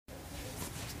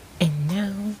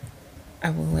I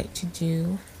would like to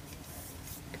do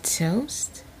a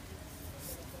toast.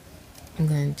 I'm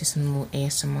gonna do some little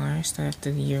ASMR, start off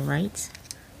the year right.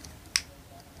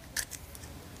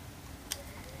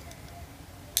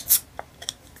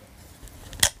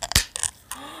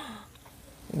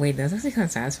 Wait, that's actually kind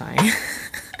of satisfying.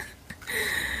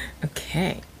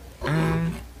 Okay.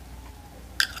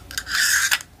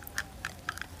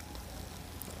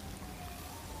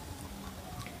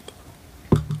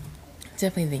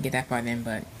 Definitely didn't get that far then,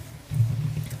 but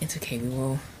it's okay. We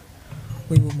will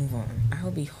move on. I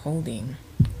will be holding,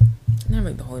 not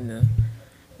really holding the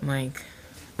mic.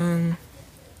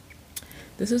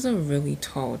 This is a really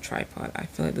tall tripod. I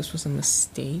feel like this was a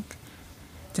mistake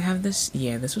to have this.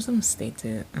 Yeah, this was a mistake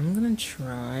to. I'm gonna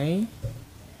try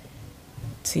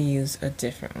to use a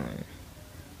different one.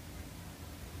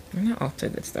 I'm not off to a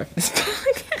good start for this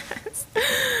podcast.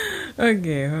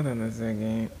 Okay, hold on a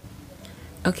second.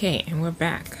 Okay, and we're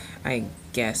back. I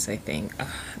think. I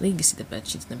think you can see the bed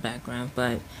sheets in the background,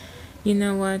 but you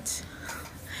know what?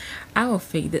 I will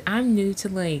figure that I'm new to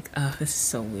this is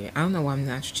so weird. I don't know why I'm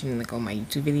not streaming like all my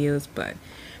YouTube videos, but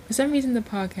for some reason the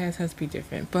podcast has to be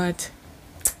different. But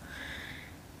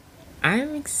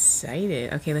I'm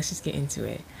excited. Okay, let's just get into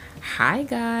it. Hi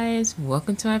guys,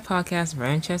 welcome to my podcast,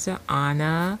 Manchester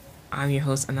Anna. I'm your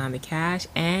host, Ananda Cash,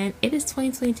 and it is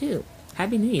 2022.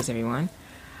 Happy New Year's, everyone.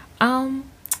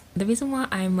 The reason why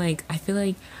I feel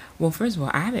like, well, first of all,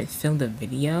 I haven't filmed a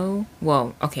video.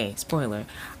 Well, okay, spoiler.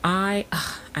 I'm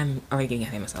already getting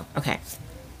ahead of myself. Okay,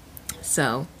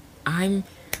 so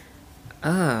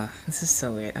this is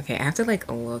so weird. Okay, I have to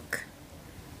look.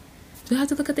 Do I have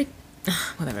to look at the,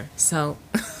 whatever. So,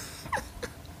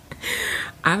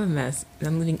 I'm a mess.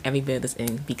 I'm leaving every bit of this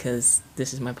in because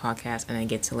this is my podcast and I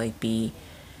get to this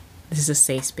is a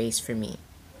safe space for me.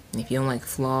 And if you don't like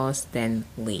flaws, then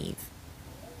leave.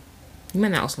 You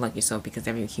might not also like yourself because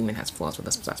every human has flaws with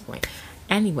us besides point.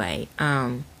 Anyway,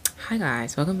 hi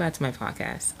guys, welcome back to my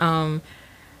podcast.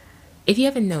 If you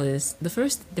haven't noticed, the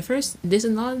first there's a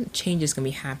lot of changes gonna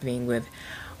be happening with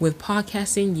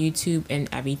podcasting, YouTube, and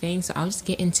everything. So I'll just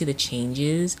get into the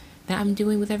changes that I'm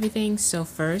doing with everything. So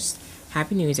first,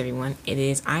 Happy New Year's, everyone.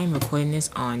 I am recording this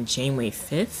on January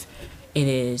 5th. It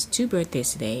is 2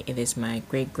 birthdays today. It is my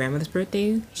great grandmother's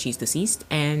birthday. She's deceased.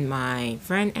 And my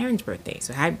friend Erin's birthday.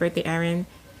 So happy birthday, Erin.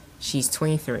 She's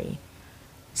 23.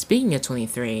 Speaking of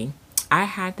 23, I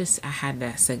had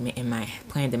that segment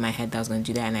planned in my head that I was going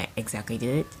to do that, and I exactly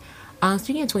did it.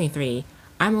 Speaking of 23,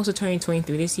 I'm also turning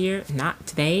 23 this year. Not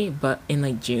today, but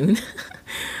in June.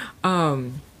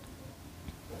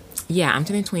 Yeah, I'm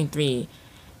turning 23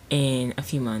 in a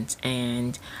few months,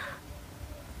 and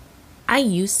I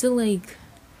used to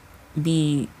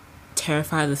be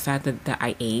terrified of the fact that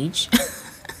I age.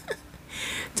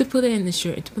 To put in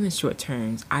short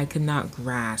terms, I could not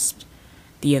grasp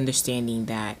the understanding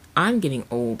that I'm getting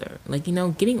older.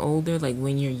 Getting older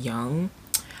when you're young.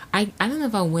 I don't know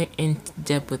if I went in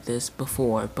depth with this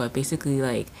before, but basically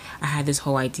I had this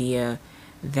whole idea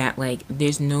that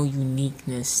there's no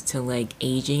uniqueness to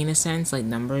aging in a sense,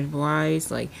 numbers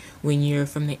wise. When you're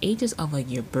from the ages of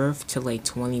your birth to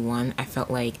 21, I felt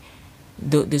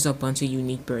there's a bunch of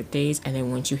unique birthdays, and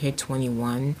then once you hit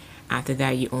 21, after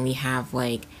that you only have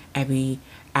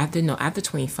after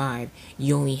 25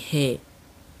 you only hit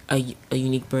a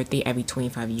unique birthday every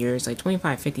 25 years,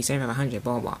 25, 50, 75, 100,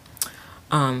 blah blah.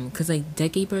 Because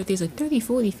decade birthdays 30,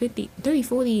 40, 50, 30,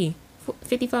 40,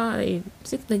 55,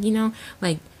 60,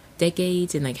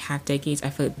 decades and half decades,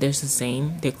 I feel they're the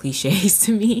same. They're cliches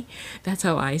to me. That's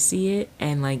how I see it.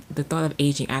 And the thought of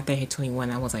aging after I hit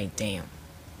 21, I was like, damn,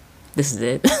 this is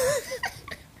it.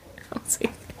 I was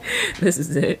like, this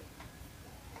is it.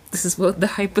 This is what the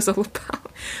hype was all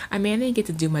about. I didn't get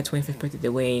to do my 25th birthday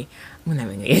the way, we're not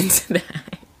going to get into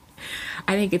that.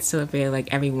 I didn't get to celebrate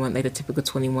everyone, the typical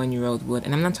 21-year-old would.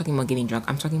 And I'm not talking about getting drunk.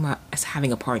 I'm talking about us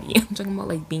having a party. I'm talking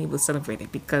about being able to celebrate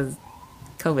it because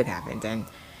COVID happened and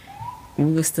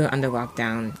we were still under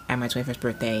lockdown at my 21st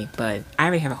birthday. But I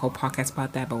already have a whole podcast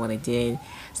about that, about what I did.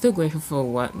 Still grateful for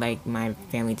what my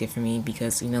family did for me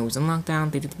because, it was in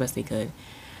lockdown. They did the best they could.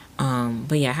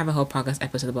 But yeah, I have a whole podcast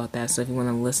episode about that. So if you want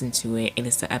to listen to it, it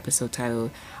is the episode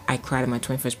titled I Cried on My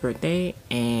 21st Birthday,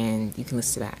 and you can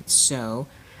listen to that. So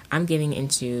I'm getting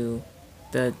into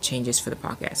the changes for the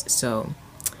podcast. So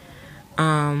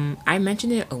I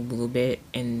mentioned it a little bit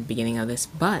in the beginning of this,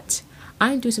 but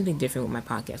I'm doing something different with my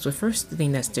podcast. So first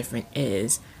thing that's different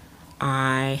is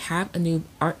I have a new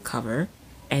art cover.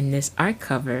 And this art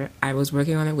cover, I was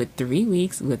working on it with 3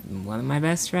 weeks with one of my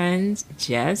best friends,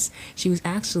 Jess. She's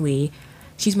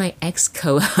my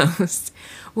ex-co-host.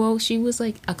 Well, she was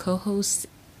a co-host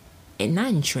not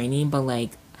in training, but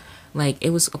like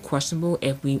it was questionable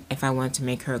if I wanted to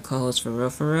make her a co-host for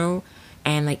real.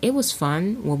 And like it was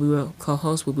fun when we were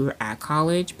co-hosts when we were at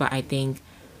college, but I think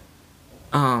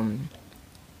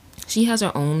she has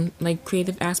her own like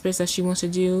creative aspects that she wants to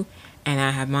do, and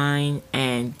I have mine.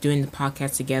 And doing the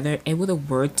podcast together, it would have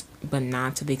worked, but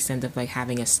not to the extent of like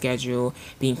having a schedule,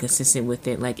 being consistent with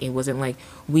it. Like it wasn't like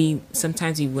we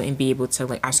wouldn't be able to,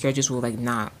 like our schedules will like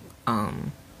not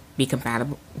be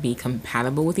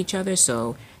compatible with each other.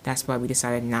 So that's why we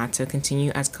decided not to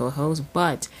continue as co-hosts.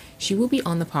 But she will be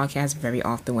on the podcast very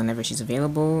often whenever she's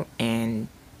available, and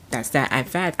that's that. In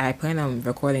fact, I plan on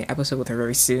recording an episode with her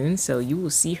very soon, so you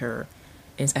will see her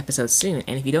in this episode soon.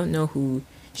 And if you don't know who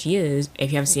she is,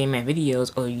 if you haven't seen my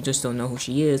videos or you just don't know who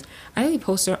she is, I only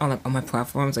post her on my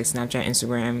platforms like Snapchat,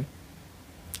 Instagram,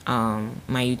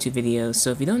 my YouTube videos.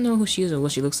 So if you don't know who she is or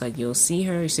what she looks like, you'll see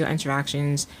her, see her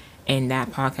interactions in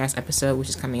that podcast episode, which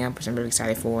is coming up, which I'm very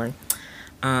excited for.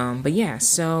 But yeah,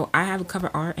 so I have a cover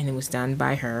art and it was done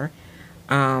by her.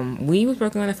 We was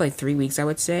working on it for like 3 weeks, I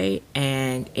would say,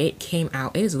 and it came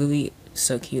out. It is really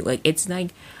so cute. Like it's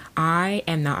like I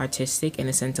am not artistic in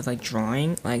the sense of like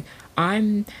drawing. Like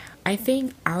I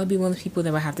think I would be one of the people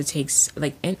that would have to take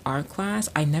like in art class.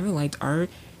 I never liked art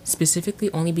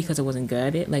specifically only because I wasn't good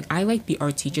at it. Like I liked the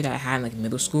art teacher that I had in like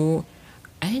middle school.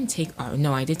 I didn't take art.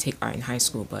 No, I did take art in high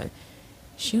school, but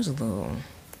she was a little.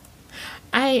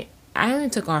 I only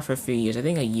took art for a few years. I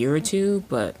think a year or two,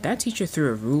 but that teacher threw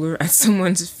a ruler at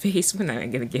someone's face. We're not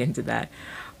gonna get into that.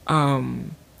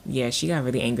 Yeah, she got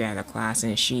really angry at the class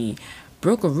and she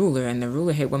broke a ruler and the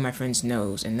ruler hit one of my friend's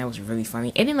nose, and that was really funny.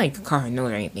 It didn't like cut her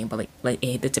nose or anything, but like it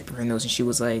hit the tip of her nose and she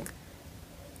was like,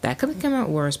 that could have come out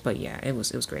worse. But yeah, it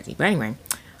was crazy. But anyway,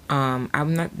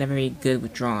 I'm not that very good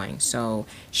with drawing, so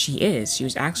she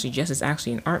was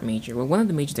actually an art major. Well, one of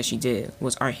the majors that she did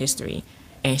was art history,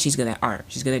 and she's good at art.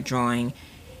 She's good at drawing.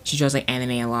 She draws like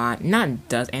anime a lot. Not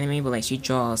does anime, but like she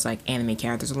draws like anime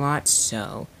characters a lot.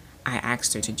 So I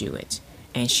asked her to do it,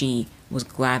 and she was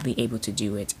gladly able to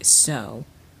do it. So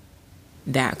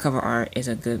that cover art is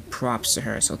a good props to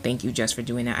her. So thank you, Jess, for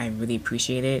doing that. I really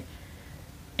appreciate it.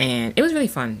 And it was really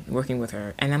fun working with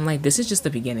her. And I'm like, this is just the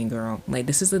beginning, girl. Like,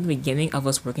 this is the beginning of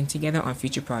us working together on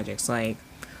future projects. Like,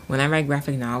 when I write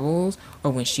graphic novels,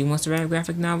 or when she wants to write a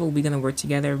graphic novel, we're going to work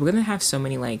together. We're going to have so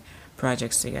many, like,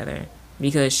 projects together.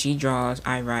 Because she draws,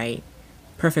 I write.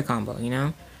 Perfect combo, you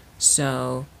know?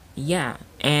 So, yeah.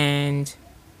 And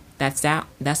that's that.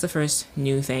 That's the first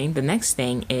new thing. The next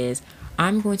thing is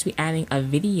I'm going to be adding a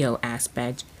video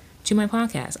aspect to my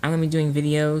podcast. I'm going to be doing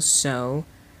videos, so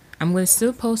I'm going to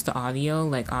still post the audio.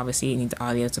 Like, obviously, you need the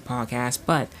audio to podcast.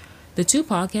 But the two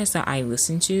podcasts that I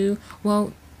listen to,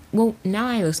 well, now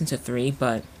I listen to three,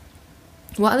 but,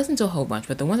 I listen to a whole bunch.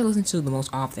 But the one I listen to the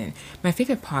most often, my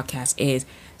favorite podcast is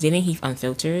Zane and Heath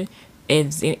Unfiltered.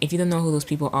 If you don't know who those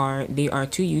people are, they are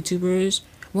two YouTubers.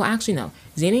 Well, actually, no.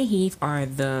 Zane and Heath are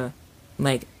the,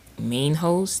 like, main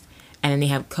host. And then they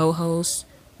have co-hosts,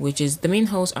 which is the main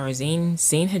hosts are Zain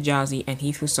Hijazi and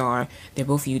Heath Hussar. They're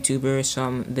both YouTubers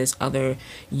from this other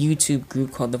YouTube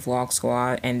group called the Vlog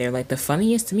Squad, and they're like the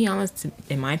funniest. To me, honest,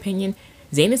 in my opinion,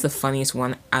 Zain is the funniest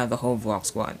one out of the whole Vlog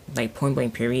Squad. Like point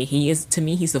blank, period. He's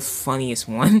the funniest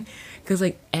one, because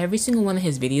like every single one of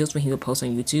his videos when he would post on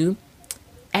YouTube,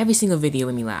 every single video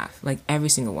made me laugh. Like every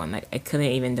single one. Like I couldn't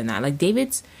even deny. Like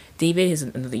David is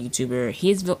another YouTuber.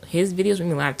 His videos made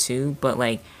me laugh too, but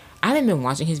like I haven't been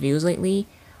watching his videos lately.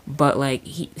 But like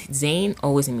Zayn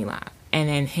always made me laugh. And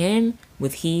then him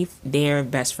with Heath, they're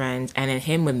best friends. And then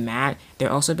him with Matt,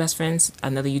 they're also best friends.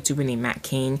 Another YouTuber named Matt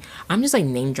King. I'm just like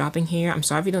name dropping here. I'm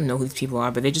sorry if you don't know who these people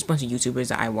are, but they're just a bunch of YouTubers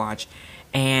that I watch.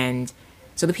 And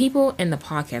so the people in the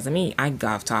podcast, I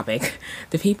got off topic.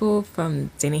 The people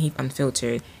from Zayn and Heath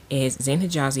Unfiltered is Zayn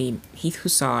Hijazi, Heath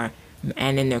Hussar,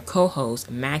 and then their co-hosts,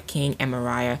 Matt King and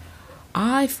Mariah.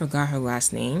 I forgot her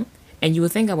last name. And you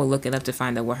would think I would look it up to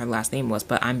find out what her last name was,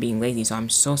 but I'm being lazy, so I'm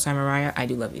so sorry, Mariah. I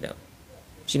do love you, though.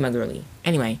 She's my girlie.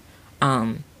 Anyway,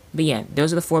 but yeah,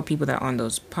 those are the four people that are on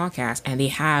those podcasts, and they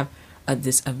have a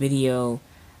video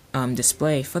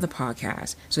display for the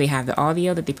podcast. So they have the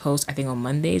audio that they post, I think, on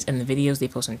Mondays, and the videos they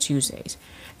post on Tuesdays.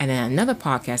 And then another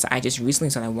podcast I just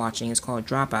recently started watching is called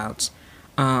Dropouts.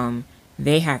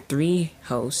 They have 3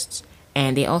 hosts,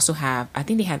 and they also have, I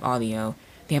think they have audio.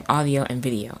 They have audio and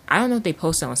video. I don't know if they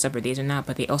post it on separate days or not,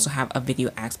 but they also have a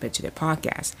video aspect to their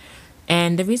podcast.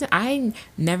 And the reason I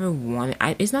never wanted,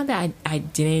 it's not that I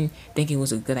didn't think it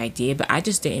was a good idea, but I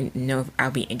just didn't know if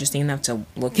I'd be interesting enough to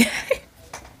look at it.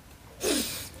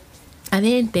 I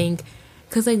didn't think,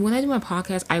 because like when I do my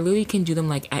podcast, I literally can do them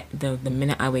like at the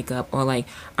minute I wake up, or like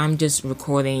I'm just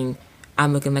recording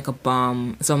I'm looking like a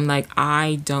bum. So I'm like,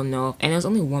 I don't know. And it was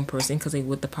only one person because like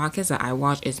with the podcast that I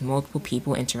watch, it's multiple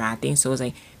people interacting. So it's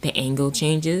like the angle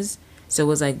changes. So it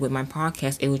was like with my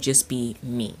podcast, it would just be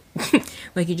me.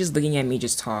 Like you're just looking at me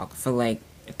just talk for like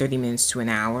 30 minutes to an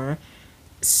hour.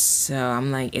 So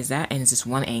I'm like, is that, and it's just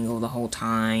one angle the whole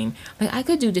time? Like I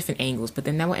could do different angles, but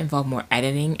then that would involve more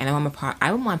editing. And I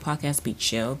want my podcast to be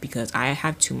chill because I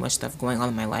have too much stuff going on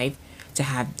in my life to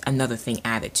have another thing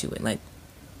added to it. Like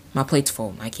my plate's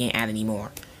full. I can't add any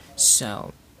more.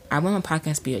 So I want my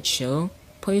podcast to be a chill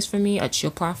place for me, a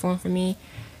chill platform for me.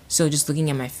 So just looking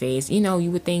at my face,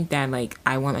 you would think that like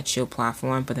I want a chill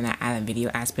platform, but then I add a video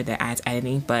aspect that adds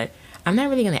editing. But I'm not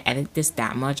really gonna edit this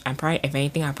that much. I'm probably, if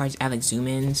anything, I'll probably just add like zoom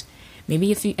ins, maybe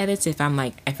a few edits if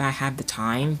I have the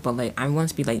time. But like I want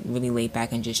to be like really laid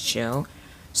back and just chill.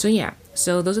 So yeah,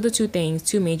 so those are the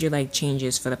two major like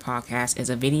changes for the podcast. Is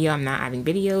a video. I'm not adding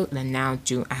video. Then now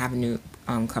I have a new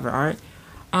cover art.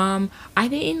 I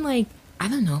didn't like. I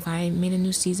don't know if I made a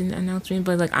new season announcement,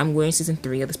 but like I'm wearing season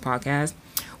 3 of this podcast,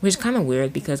 which is kind of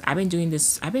weird because I've been doing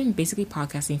this. I've been basically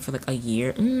podcasting for like a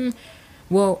year.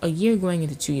 Well, a year going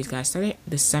into 2 years. Guys, I started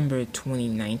December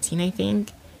 2019, I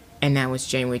think, and now it's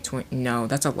January 20. No,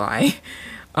 that's a lie.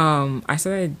 I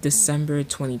started December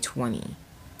 2020,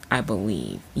 I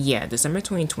believe. Yeah, December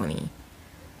 2020.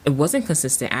 It wasn't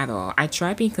consistent at all. I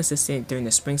tried being consistent during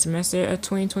the spring semester of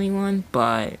 2021,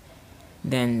 but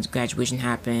then graduation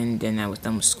happened, and I was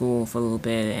done with school for a little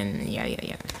bit, and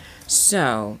yeah.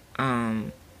 So,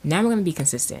 now I'm gonna be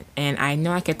consistent. And I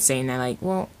know I kept saying that, like,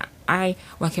 I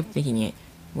kept thinking it,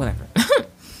 whatever.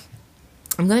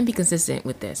 I'm gonna be consistent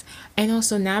with this. And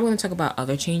also, now I'm gonna talk about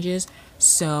other changes.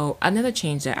 So, another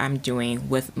change that I'm doing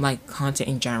with my content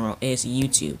in general is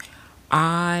YouTube.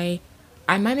 I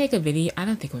might make a video. I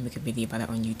don't think I'm gonna make a video about it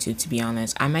on YouTube, to be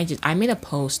honest. I made a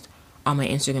post on my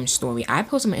Instagram story. I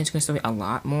post on my Instagram story a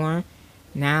lot more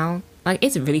now. Like,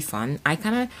 it's really fun. I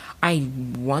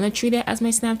want to treat it as my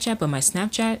Snapchat, but my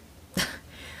Snapchat,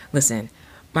 listen,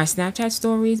 my Snapchat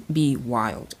stories be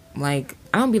wild. Like,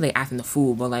 I don't be like acting the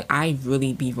fool, but like I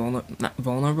really be not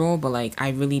vulnerable, but like I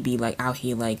really be like out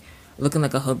here like looking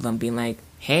like a hoodlum, being like,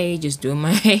 hey, just doing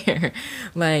my hair.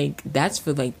 Like, that's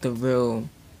for like the real,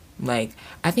 like,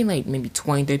 I think like maybe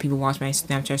 20-30 people watch my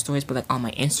Snapchat stories, but like on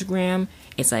my Instagram,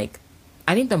 it's like,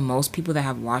 I think the most people that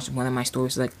have watched one of my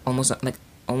stories is like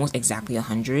almost exactly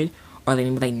 100, or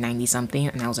maybe like 90 something,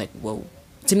 and I was like, whoa.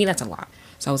 To me, that's a lot.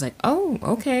 So I was like, oh,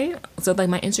 okay. So like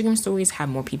my Instagram stories have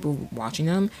more people watching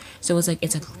them. So it's like,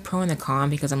 it's a pro and a con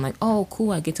because I'm like, oh,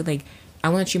 cool. I get to like, I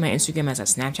want to treat my Instagram as a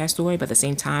Snapchat story, but at the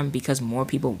same time, because more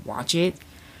people watch it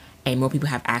and more people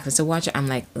have access to watch it, I'm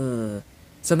like, ugh.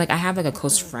 So like I have like a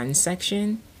close friends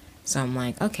section. So I'm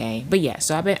like, okay. But yeah,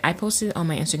 so I posted on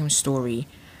my Instagram story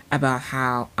about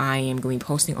how I am going to be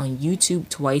posting on YouTube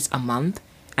twice a month,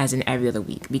 as in every other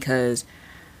week, because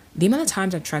the amount of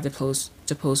times I've tried to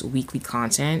post weekly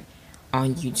content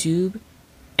on YouTube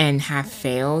and have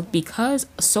failed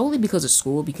solely because of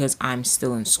school, because I'm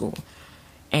still in school.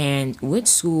 And with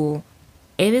school,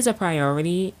 it is a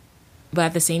priority, but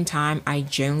at the same time, I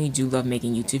generally do love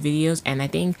making YouTube videos, and I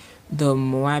think the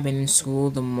more I've been in school,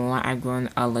 the more I've grown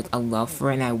a love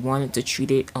for it, and I wanted to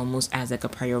treat it almost as like a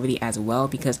priority as well,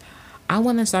 because I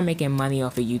want to start making money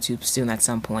off of YouTube soon at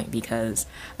some point, because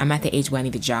I'm at the age where I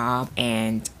need a job,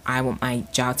 and I want my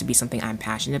job to be something I'm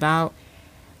passionate about.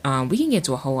 We can get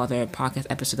to a whole other podcast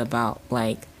episode about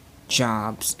like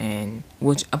jobs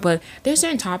but there's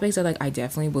certain topics that like I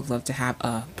definitely would love to have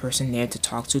a person there to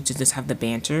talk to just have the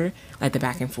banter, like the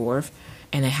back and forth,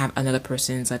 and I have another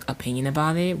person's like opinion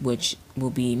about it, which will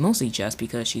be mostly just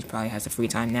because she probably has the free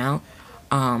time now.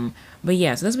 But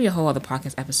yeah, so this will be a whole other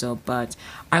podcast episode, but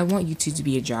I want YouTube to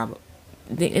be a job.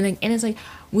 And it's like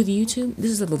with YouTube,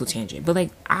 this is a little tangent, but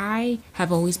like I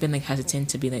have always been like hesitant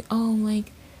to be like, oh,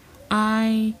 like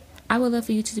I would love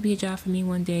for YouTube to be a job for me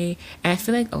one day. And I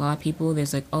feel like a lot of people,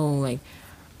 there's like, oh, like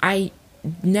I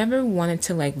never wanted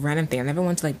to like random thing. I never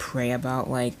wanted to like pray about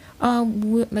like,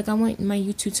 oh, like I want my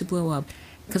YouTube to blow up,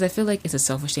 because I feel like it's a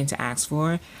selfish thing to ask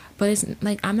for. But it's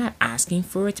like I'm not asking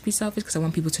for it to be selfish, because I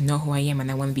want people to know who I am, and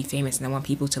I want to be famous, and I want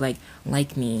people to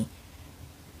like me.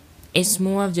 It's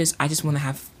more of just, I just want to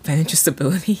have financial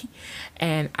stability,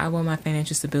 and I want my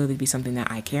financial stability to be something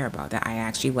that I care about, that I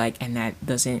actually like, and that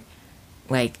doesn't,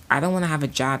 like, I don't want to have a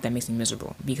job that makes me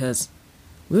miserable, because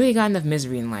we already got enough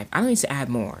misery in life. I don't need to add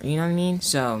more, you know what I mean?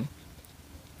 So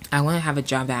I want to have a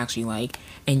job that I actually like,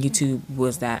 and YouTube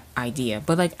was that idea.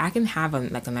 But like I can have a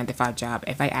 9-to-5 job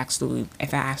if I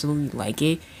absolutely like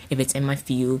it, if it's in my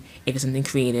field, if it's something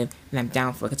creative, and I'm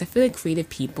down for it. Because I feel like creative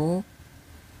people,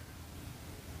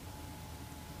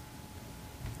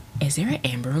 Is there an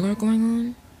Amber Alert going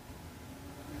on?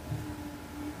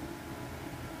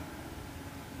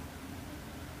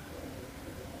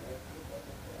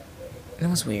 That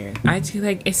was weird. I do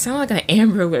like it sounded like an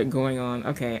Amber Alert going on.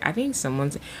 Okay, I think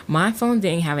my phone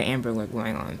didn't have an Amber Alert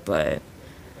going on, but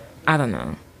I don't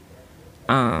know.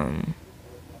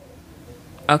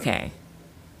 Okay.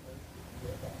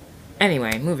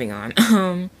 Anyway, moving on.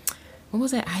 What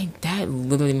was it? That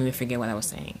literally made me forget what I was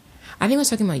saying. I think I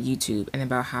was talking about YouTube and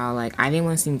about how like I didn't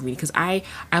want to seem greedy because I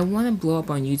want to blow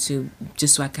up on YouTube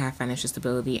just so I can have financial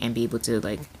stability and be able to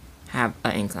like have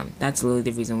an income. That's literally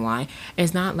the reason why.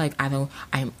 It's not like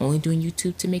I'm only doing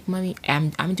YouTube to make money. I'm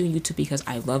doing YouTube because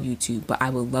I love YouTube, but I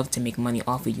would love to make money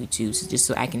off of YouTube just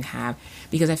so I can have,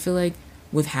 because I feel like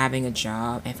with having a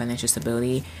job and financial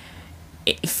stability,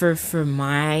 for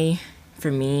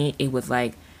me it would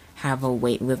like have a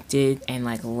weight lifted and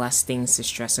like less things to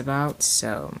stress about.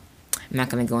 So I'm not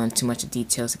going to go into too much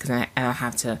details because I don't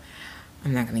have to.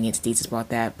 I'm not going to get into details about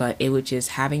that, but it would just,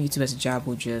 having YouTube as a job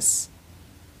will just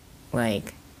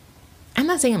like, I'm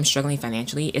not saying I'm struggling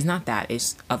financially. It's not that.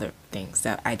 It's other things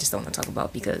that I just don't want to talk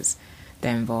about because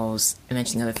that involves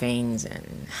mentioning other things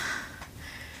and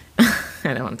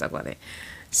I don't want to talk about it.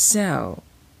 So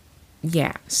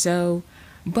yeah,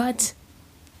 but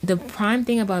the prime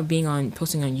thing about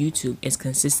posting on YouTube is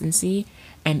consistency,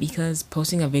 and because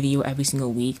posting a video every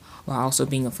single week while also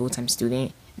being a full-time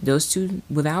student, those two,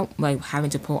 without like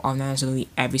having to pull all necessarily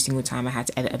every single time I had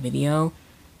to edit a video,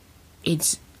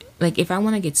 it's like if I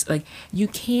want to get like, you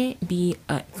can't be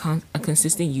a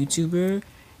consistent YouTuber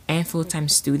and full-time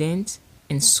student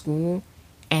in school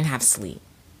and have sleep.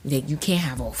 Like you can't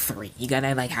have all three. You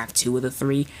gotta like have two of the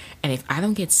three. And if I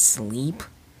don't get sleep,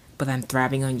 but I'm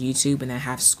thriving on YouTube and I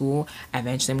have school,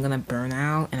 eventually I'm gonna burn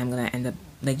out and I'm gonna end up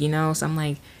like, so I'm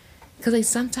like, because like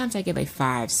sometimes I get like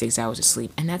 5-6 hours of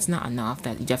sleep and that's not enough.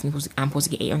 That you definitely I'm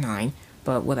supposed to get 8 or 9,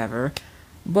 but whatever.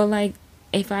 But like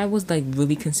if I was like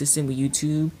really consistent with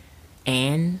YouTube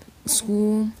and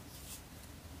school,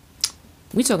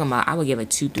 we talking about I would get like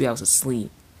 2-3 hours of sleep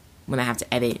when I have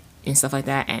to edit and stuff like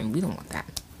that, and we don't want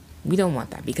that. We don't want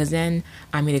that because then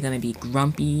I'm either gonna be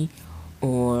grumpy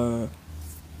or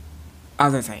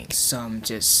other things. So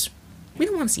we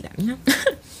don't want to see that,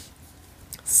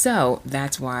 So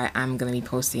that's why I'm gonna be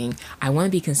posting. I want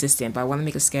to be consistent, but I want to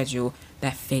make a schedule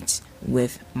that fits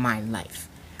with my life,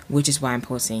 which is why I'm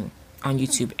posting on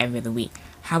YouTube every other week.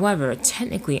 However,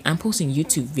 technically I'm posting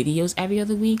YouTube videos every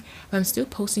other week, but I'm still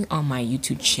posting on my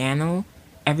YouTube channel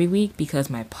every week because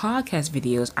my podcast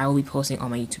videos I will be posting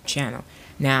on my YouTube channel.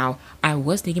 Now, I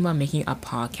was thinking about making a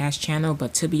podcast channel,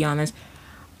 but to be honest,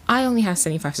 I only have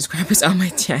 75 subscribers on my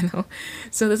channel,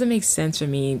 so it doesn't make sense for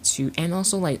me to, and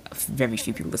also like very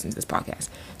few people listen to this podcast,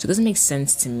 so it doesn't make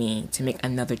sense to me to make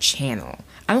another channel.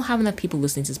 I don't have enough people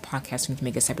listening to this podcast for me to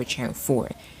make a separate channel for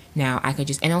it. Now I could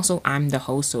just, and also I'm the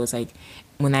host, so it's like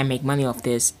when I make money off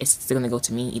this, it's still gonna go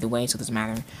to me either way, so it doesn't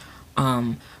matter.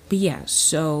 But yeah,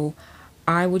 so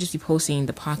I will just be posting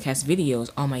the podcast videos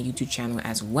on my YouTube channel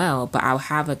as well, but I'll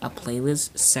have like a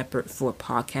playlist separate for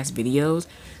podcast videos,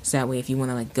 so that way if you want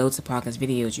to like go to podcast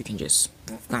videos, you can just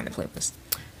find the playlist.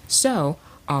 So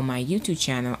on my YouTube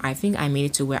channel, I think I made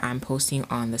it to where I'm posting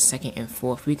on the 2nd and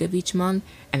 4th week of each month,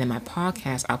 and then my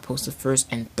podcast I'll post the 1st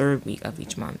and 3rd week of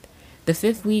each month. The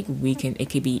 5th week, it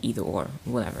could be either or,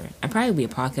 whatever. I'd probably be a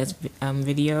podcast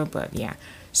video, but yeah.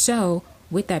 So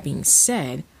with that being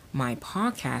said, my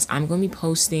podcast, I'm going to be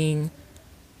posting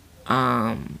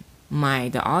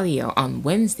the audio on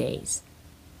Wednesdays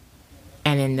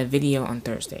and then the video on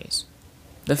Thursdays,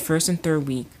 the 1st and 3rd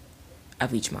week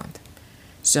of each month.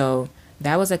 So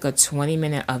that was like a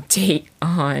 20-minute update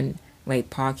on like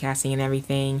podcasting and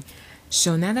everything.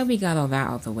 So now that we got all that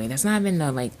out of the way, that's not even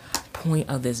the like point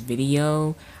of this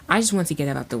video. I just want to get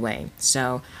that out the way.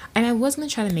 So, and I was going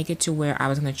to try to make it to where I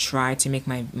was going to try to make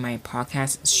my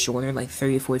podcast shorter, like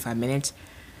 30 to 45 minutes.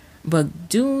 But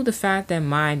due to the fact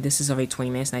that this is already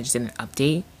 20 minutes and I just did an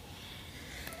update,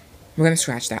 we're going to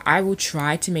scratch that. I will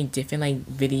try to make different like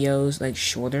videos like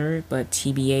shorter, but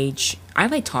TBH, I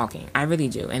like talking. I really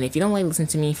do. And if you don't like listening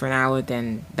to me for an hour,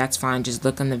 then that's fine. Just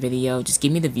look on the video. Just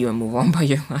give me the view and move on by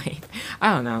your life.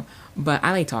 I don't know. But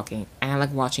I like talking and I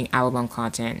like watching hour-long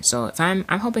content. So if I'm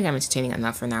hoping I'm entertaining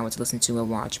enough for an hour to listen to or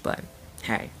watch, but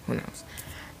hey, who knows?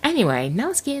 Anyway, now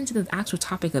let's get into the actual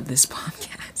topic of this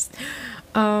podcast.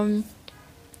 So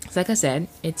like I said,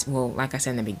 like I said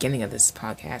in the beginning of this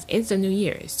podcast, it's a new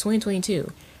year. It's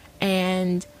 2022.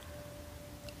 And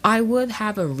I would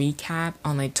have a recap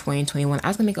on like 2021. I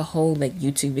was gonna make a whole like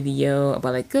YouTube video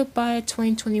about like goodbye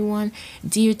 2021,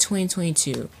 dear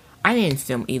 2022. I didn't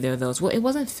film either of those. Well, it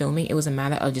wasn't filming. It was a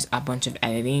matter of just a bunch of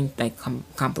editing, like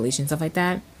compilation stuff like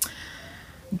that.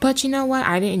 But you know what?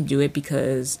 I didn't do it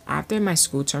because after my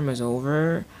school term was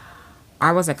over,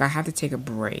 I was like, I had to take a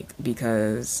break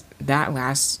because my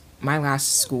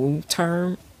last school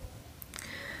term,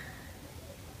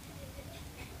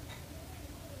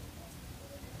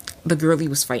 the girlie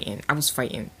was fighting. I was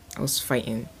fighting.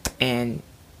 And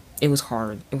it was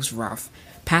hard. It was rough.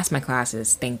 Passed my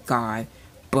classes, thank God.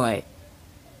 But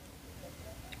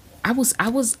I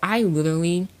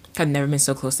literally have never been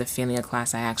so close to failing a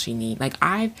class I actually need. Like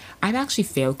I've actually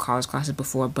failed college classes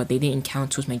before, but they didn't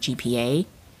count towards my GPA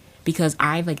because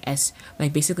I like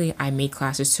basically I make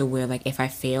classes to where like if I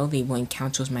fail, they won't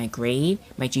count towards my grade,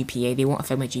 my GPA. They won't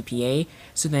affect my GPA.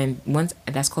 So then once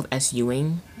that's called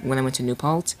SUing when I went to New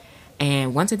Paltz.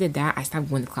 And once I did that, I stopped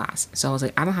going to class. So I was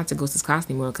like, I don't have to go to this class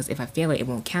anymore because if I fail it, it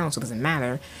won't count, so it doesn't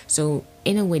matter. So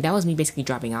in a way, that was me basically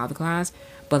dropping out of the class.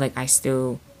 But like I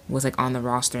still was like on the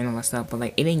roster and all that stuff. But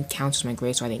like it didn't count as my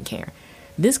grade, so I didn't care.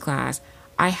 This class,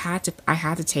 I had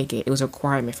to take it. It was a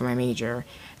requirement for my major,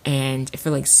 and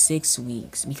for like 6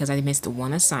 weeks because I missed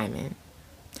one assignment.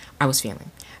 I was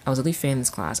failing. I was really failing this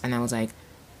class, and I was like,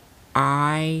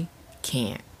 I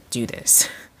can't do this.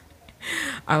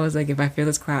 I was like, if I fail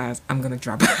this class, I'm gonna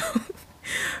drop out.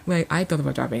 Like, I thought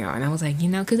about dropping out, and I was like,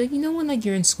 because like, when like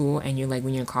you're in school and you're like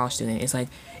when you're a college student, it's like,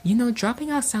 dropping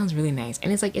out sounds really nice,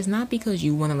 and it's like it's not because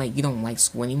you want to like you don't like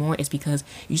school anymore. It's because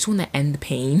you just want to end the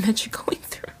pain that you're going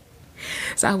through.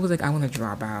 So I was like, I want to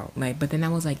drop out, like, but then I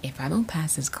was like, if I don't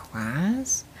pass this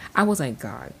class, I was like,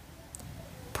 God,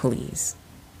 please,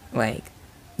 like,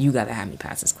 you gotta have me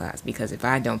pass this class because if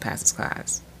I don't pass this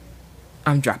class,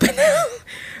 I'm dropping out.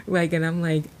 Like, and I'm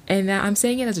like, and I'm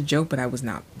saying it as a joke, but I was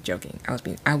not joking.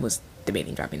 I was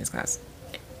debating dropping this class.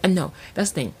 And no,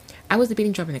 that's the thing. I was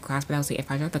debating dropping the class, but I was like,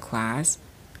 if I drop the class,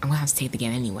 I'm gonna have to take it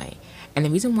again anyway. And the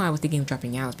reason why I was thinking of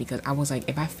dropping out is because I was like,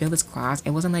 if I fail this class,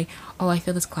 it wasn't like, oh, I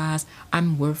failed this class,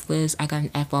 I'm worthless, I got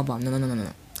an F, blah, blah. No, no, no, no,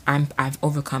 no. I've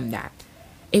overcome that.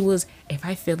 It was, if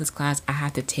I fail this class, I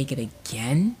have to take it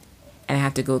again and I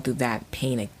have to go through that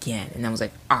pain again. And I was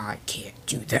like, I can't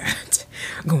do that.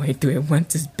 Going through it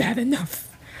once is bad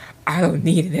enough. I don't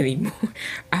need it anymore.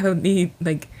 I don't need,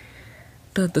 like,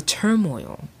 the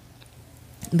turmoil,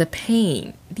 the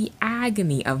pain, the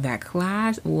agony of that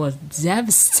class was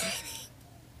devastating.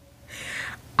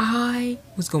 I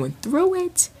was going through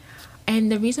it.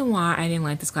 And the reason why I didn't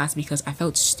like this class is because I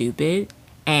felt stupid,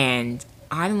 and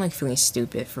I don't like feeling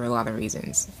stupid for a lot of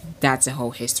reasons. That's a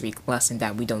whole history lesson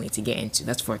that we don't need to get into.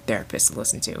 That's for a therapist to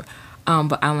listen to.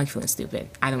 But I don't like feeling stupid.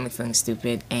 I don't like feeling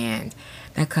stupid, and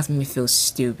that caused me to feel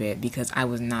stupid because I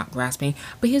was not grasping.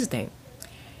 But here's the thing.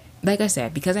 Like I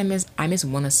said, because I missed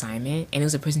one assignment, and it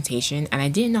was a presentation, and I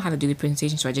didn't know how to do the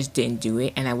presentation, so I just didn't do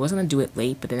it, and I wasn't going to do it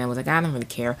late, but then I was like, I don't really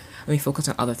care. Let me focus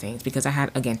on other things, because I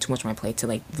had, again, too much on my plate to,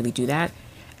 like, really do that.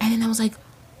 And then I was like,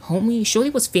 homie,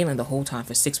 Shorty was failing the whole time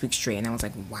for 6 weeks straight, and I was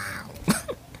like, wow.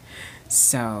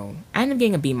 So, I ended up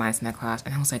getting a B- in that class,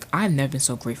 and I was like, I've never been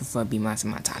so grateful for a B- in my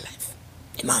entire life.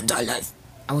 In my entire life.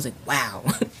 I was like, wow.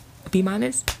 A B-?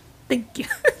 Thank you.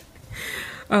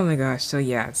 Oh my gosh. So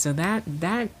yeah, so that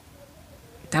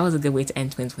was a good way to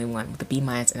end 2021 with a B-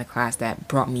 in a class that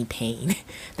brought me pain,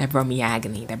 that brought me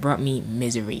agony, that brought me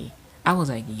misery. I was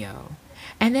like, yo.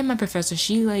 And then my professor,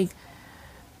 she like,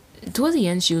 towards the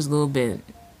end, she was a little bit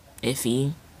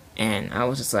iffy. And I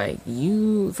was just like,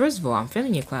 first of all, I'm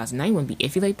failing your class. Now you want to be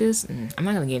iffy like this? I'm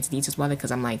not going to get into details about it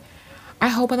because I'm like, I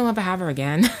hope I don't ever have her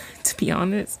again, to be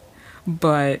honest.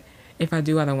 But if I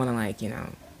do, I don't want to like,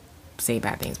 say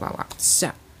bad things, blah, blah.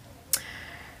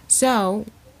 So,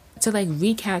 to like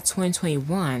recap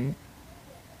 2021,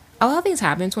 a lot of things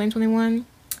happened in 2021,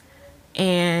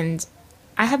 and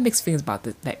I have mixed feelings about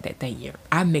that year.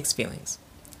 I have mixed feelings.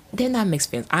 They're not mixed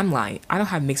feelings. I'm lying. I don't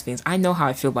have mixed feelings. I know how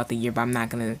I feel about the year, but I'm not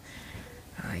gonna.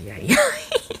 Yeah.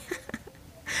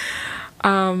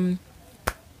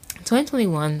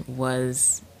 2021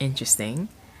 was interesting.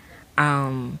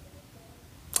 The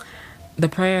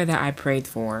prayer that I prayed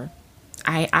for,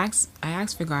 I asked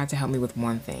for God to help me with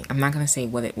one thing. I'm not gonna say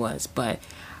what it was, but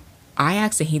I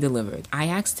asked and He delivered. I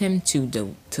asked Him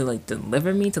to like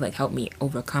deliver me, to like help me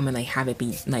overcome and like have it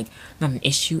be like not an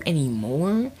issue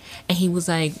anymore. And He was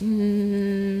like,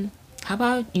 how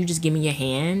about you just give me your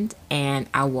hand and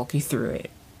I'll walk you through it.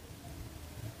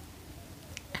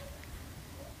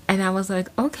 And I was like,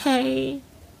 okay.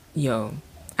 Yo,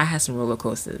 I had some roller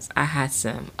coasters. I had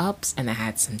some ups and I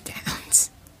had some downs.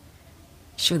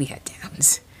 Surely had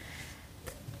downs.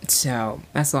 So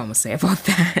that's all I'm gonna say about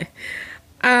that.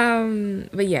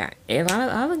 But yeah, a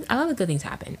lot of good things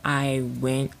happened. I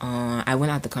went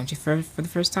out the country for the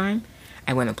first time.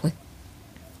 I went on plane.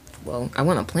 Well, I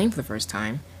went on a plane for the first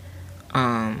time.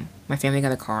 My family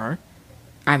got a car.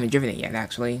 I haven't driven it yet,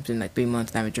 actually. It's been like 3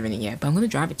 months and I haven't driven it yet. But I'm gonna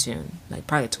drive it soon. Like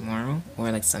probably tomorrow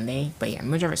or like Sunday. But yeah, I'm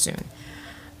gonna drive it soon.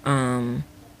 Um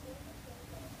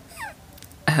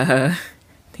I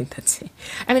think that's it.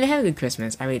 I mean I had a good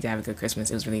Christmas. I really did have a good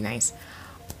Christmas. It was really nice.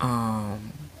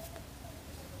 Um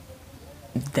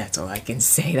that's all I can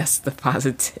say. That's the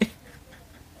positive.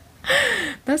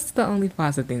 That's the only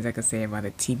positive things I can say about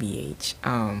it, TBH.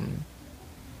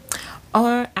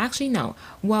 Or actually no.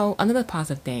 Well, another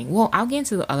positive thing. Well, I'll get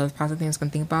into the other positive things I'm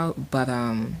gonna think about, but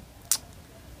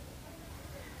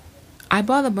I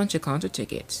bought a bunch of concert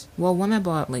tickets. Well, one I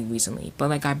bought like recently, but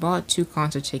like I bought two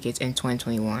concert tickets in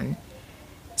 2021.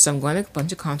 So I'm going to a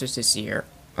bunch of concerts this year.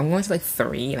 I'm going to like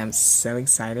three, and I'm so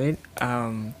excited.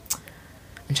 I'm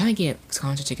trying to get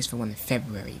concert tickets for one in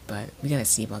February, but we gotta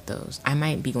see about those. I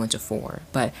might be going to four,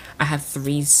 but I have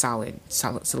three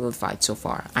solidified so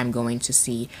far. I'm going to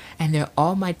see, and they're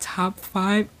all my top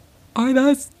five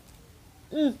artists.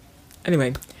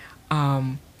 Anyway,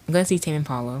 I'm gonna see Tame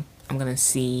Impala. I'm gonna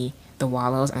see The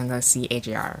Wallows, and I'm gonna see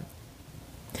AJR.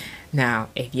 Now,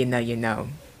 if you know, you know.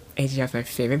 AJR is my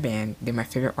favorite band. They're my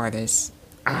favorite artists.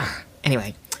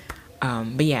 Anyway,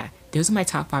 but yeah, those are my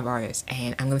top five artists,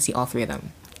 and I'm gonna see all three of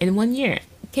them in 1 year.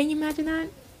 Can you imagine that?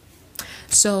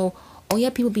 So, all yeah,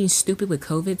 people being stupid with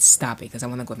COVID, stop it, because I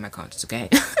want to go to my concerts, okay?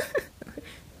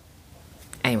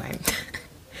 Anyway.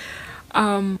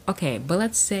 Okay, but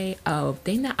let's say a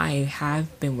thing that I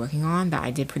have been working on that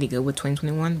I did pretty good with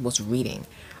 2021 was reading.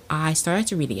 I started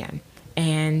to read again,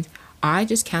 and I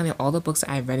just counted all the books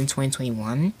that I read in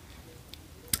 2021.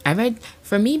 I read,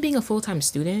 for me being a full-time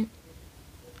student,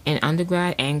 in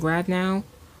undergrad and grad now,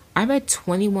 I read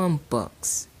 21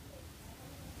 books.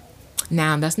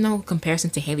 Now, that's no comparison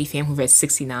to Haley Pham, who read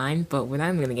 69, but we're not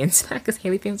even going to get into that because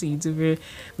Haley Pham's a YouTuber.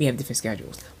 We have different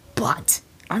schedules. But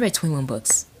I read 21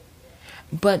 books.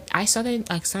 But I started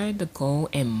the goal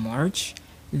in March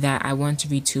that I want to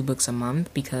read 2 books a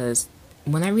month because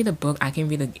when I read a book, I can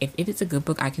read if it's a good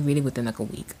book, I can read it within like a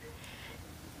week.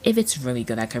 If it's really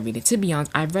good, I can read it. To be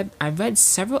honest, I've read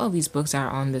several of these books that are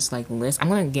on this like list. I'm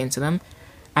gonna get into them.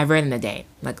 I read in a day,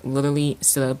 like literally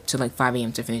stood up to like 5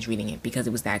 a.m. to finish reading it because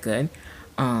it was that good.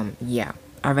 Yeah,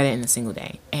 I read it in a single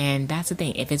day, and that's the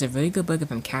thing. If it's a really good book,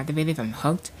 if I'm captivated, if I'm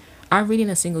hooked, I read it in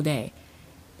a single day.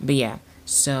 But yeah,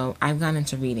 so I've gone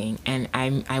into reading, and I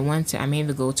made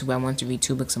the goal to where I want to read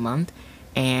 2 books a month,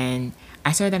 and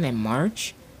I started that in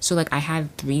March. So like I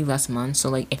had 3 less months. So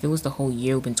like if it was the whole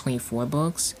year, it would have been 24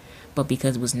 books, but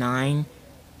because it was 9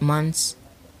 months,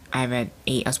 I read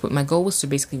 8. My goal was to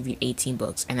basically read 18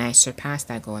 books, and I surpassed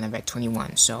that goal, and I read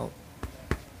 21. So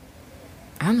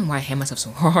I don't know why I hit myself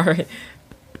so hard.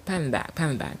 Pat me back.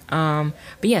 But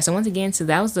yeah. So once again, so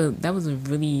that was a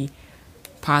really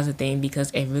positive thing because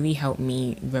it really helped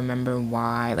me remember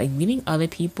why, like, reading other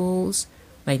people's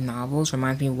like novels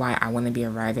reminds me why I want to be a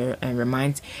writer, and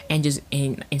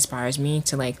inspires me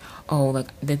to like, oh,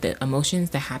 like the emotions,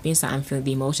 the happiness that I'm feeling,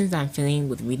 the emotions that I'm feeling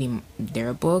with reading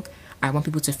their book, I want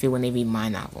people to feel when they read my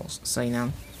novels. So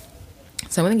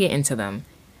so I'm gonna get into them,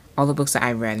 all the books that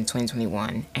I read in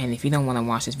 2021, and if you don't want to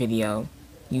watch this video,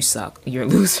 you suck, you're a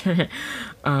loser.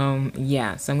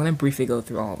 Yeah, so I'm gonna briefly go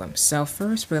through all of them. So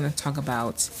first we're gonna talk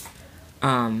about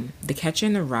The Catcher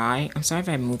in the Rye. I'm sorry if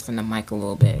I moved from the mic a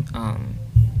little bit.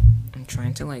 I'm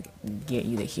trying to like get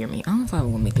you to hear me. I don't know if I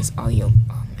will make this audio.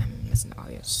 Oh man, I'm missing the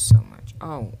audio so much.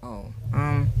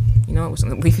 You know what? We're just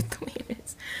gonna leave it the way it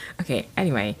is. Okay.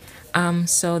 Anyway,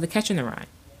 so The Catcher in the Rye.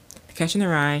 The Catcher in the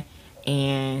Rye,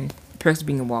 and Perks of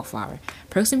Being a Wallflower.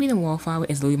 Perks of Being a Wallflower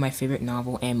is literally my favorite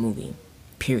novel and movie.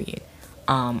 Period.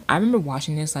 I remember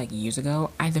watching this like years ago.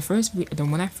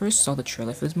 When I first saw the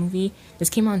trailer for this movie, this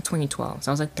came out in 2012,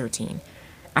 so I was like 13.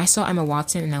 I saw Emma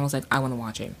Watson and I was like, I want to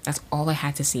watch it. That's all I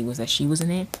had to see was that she was in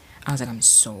it. I was like, I'm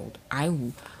sold. I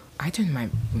turned my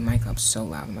mic up so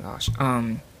loud. Oh my gosh.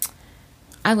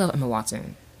 I love Emma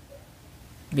Watson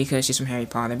because she's from Harry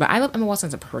Potter, but I love Emma Watson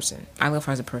as a person. I love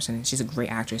her as a person. She's a great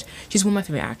actress. She's one of my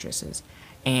favorite actresses,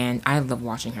 and I love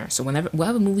watching her. So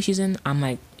whatever movie she's in, I'm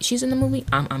like, she's in the movie,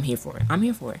 I'm here for it. I'm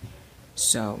here for it.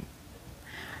 So,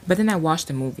 but then I watched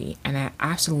the movie and I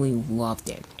absolutely loved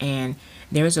it. And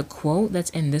there is a quote that's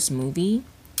in this movie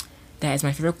that is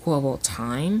my favorite quote of all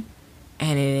time,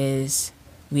 and it is,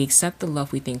 "We accept the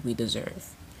love we think we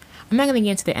deserve." I'm not gonna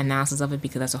get into the analysis of it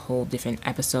because that's a whole different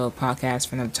episode podcast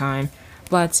for another time.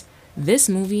 But this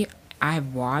movie, I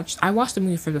watched the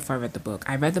movie first before I read the book.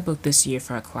 I read the book this year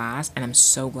for a class, and I'm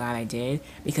so glad I did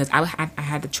because I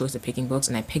had the choice of picking books,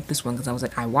 and I picked this one because I was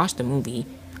like, I watched the movie,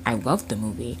 I loved the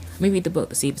movie. Let me read the book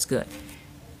to see if it's good.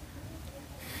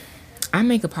 I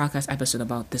make a podcast episode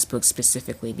about this book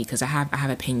specifically because I have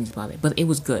opinions about it, but it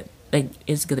was good. Like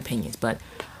it's good opinions, but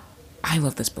I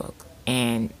love this book.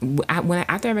 And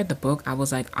after I read the book, I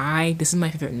was like, this is my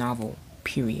favorite novel.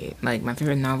 Period. Like my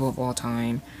favorite novel of all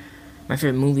time, my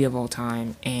favorite movie of all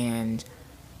time, and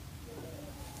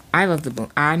I love the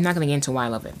book. I'm not gonna get into why I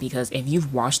love it because if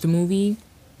you've watched the movie,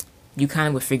 you kind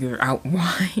of would figure out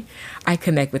why I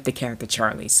connect with the character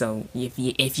Charlie. So if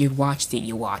you watched it,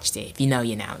 you watched it. If you know,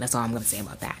 you know. That's all I'm gonna say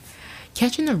about that.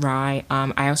 Catching the Rye.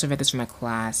 I also read this for my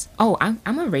class. Oh, I'm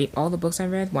gonna rate all the books I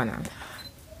read. Why not?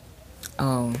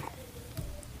 Oh,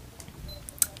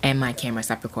 and my camera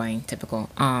stopped recording. Typical.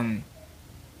 10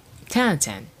 out of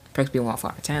 10. Perks Being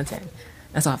Wallflower. 10 out of 10.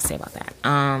 That's all I have to say about that.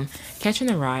 Catching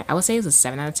the Rye. I would say it's a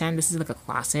 7 out of 10. This is like a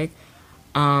classic.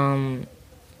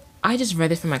 I just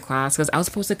read it for my class because I was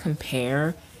supposed to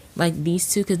compare like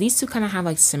these two because these two kind of have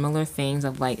like similar things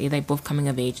of like they're like both coming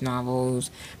of age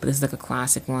novels, but this is like a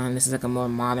classic one. This is like a more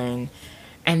modern,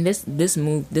 and this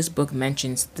book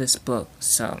mentions this book.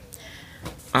 So,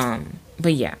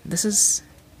 but yeah,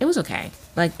 it was okay.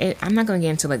 Like I'm not gonna get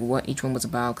into like what each one was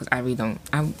about because I don't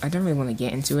really want to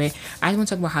get into it. I just want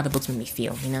to talk about how the books made me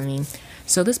feel. You know what I mean?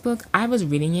 So this book, I was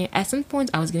reading it. At some points,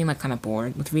 I was getting like kind of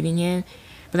bored with reading it.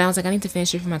 But I was like, I need to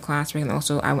finish it for my class work, and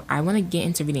also I want to get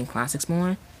into reading classics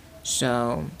more.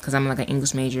 So, because I'm like an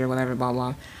English major, whatever, blah,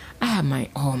 blah. I have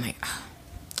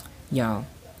yo,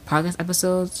 podcast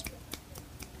episodes.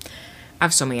 I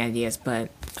have so many ideas, but,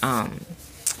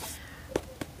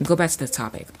 go back to the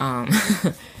topic.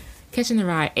 Catching the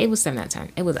Rye, it was 7 out of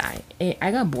 10. It was I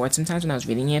got bored sometimes when I was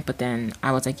reading it, but then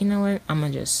I was like, you know what? I'm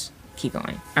going to just keep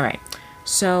going. All right.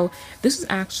 So, this is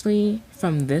actually,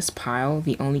 from this pile,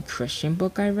 the only Christian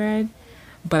book I read.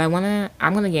 But I'm gonna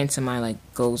get into my, like,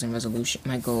 goals and resolution,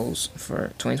 my goals for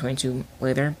 2022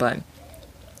 later. But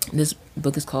this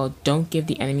book is called Don't Give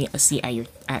the Enemy a Seat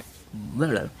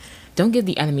Don't Give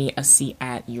the Enemy a Seat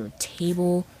at Your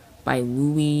Table by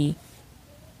Louis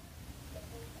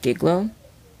Giglio.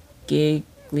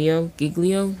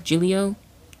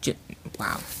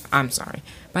 Wow, I'm sorry.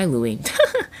 By Louis.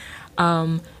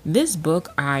 This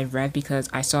book I read because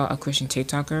I saw a Christian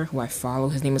TikToker who I follow.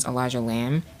 His name is Elijah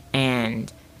Lamb,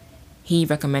 and he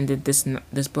recommended this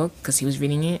book because he was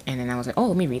reading it, and then I was like, oh,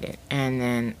 let me read it. And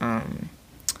then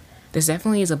this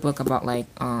definitely is a book about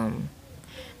like kind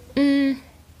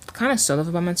of sort of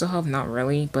about mental health, not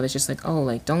really, but it's just like, oh,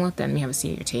 like don't let the enemy have a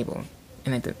seat at your table,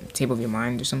 and like the table of your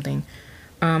mind or something.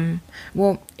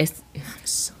 Well, it's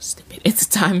so stupid. It's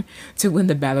time to win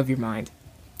the battle of your mind.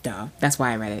 Duh. That's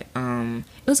why I read it. It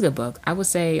was a good book. I would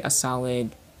say a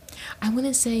solid, I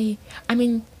wouldn't say,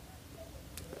 8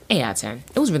 out of 10.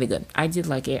 It was really good. I did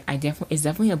like it. It's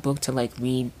definitely a book to like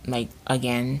read like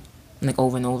again, like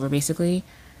over and over basically.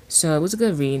 So it was a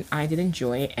good read. I did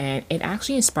enjoy it, and it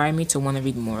actually inspired me to want to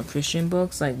read more Christian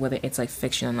books, like whether it's like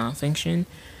fiction or non-fiction.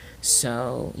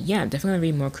 So yeah, definitely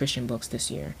read more Christian books this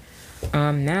year.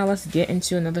 Now let's get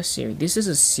into another series. This is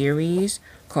a series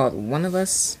called One of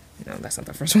Us. No, that's not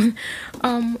the first one.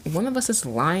 One of Us is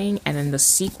Lying, and then the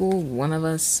sequel, One of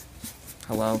Us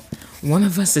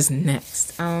is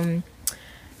Next. 10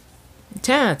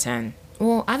 out of 10.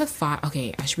 Well, out of 5,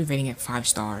 okay, I should be rating it 5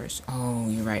 stars. Oh,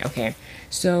 you're right. Okay,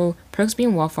 so Perks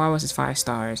Being Wallflowers is 5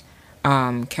 stars.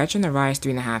 Catching the Rye is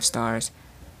 3.5 stars.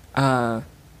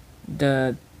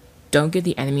 The Don't Give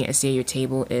the Enemy a Seat at Your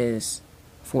Table is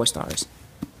 4 stars.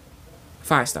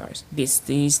 5 stars.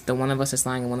 The One of Us is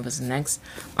Lying and One of Us is Next.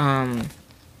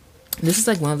 This is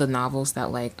like one of the novels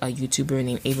that like a YouTuber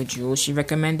named Ava Jules she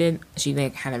recommended. She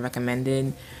like had a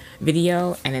recommended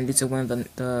video, and then this is one of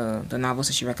the novels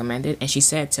that she recommended, and she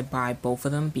said to buy both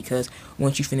of them because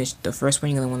once you finish the first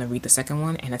one, you're gonna want to read the second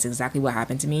one, and that's exactly what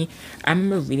happened to me. I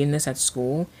remember reading this at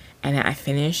school, and then I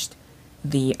finished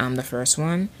the first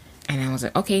one, and I was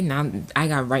like, okay, now I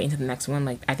got right into the next one.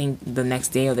 Like I think the next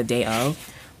day or the day of.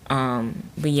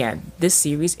 But yeah, this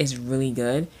series is really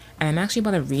good, and I'm actually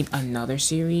about to read another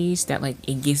series that like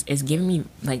it's giving me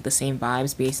like the same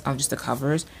vibes based on just the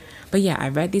covers. But yeah, I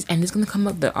read these, and the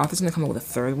author's gonna come up with a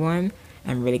third one.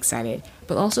 I'm really excited.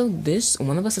 But also, this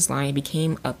One of Us is Lying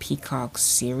became a Peacock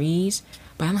series,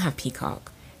 but I don't have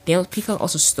Peacock. Peacock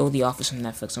also stole The Office from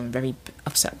Netflix, so I'm very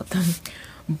upset with them.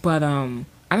 But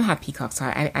I don't have Peacock, so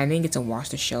I didn't get to watch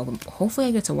the show. But hopefully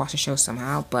I get to watch the show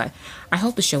somehow. But I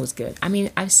hope the show is good. I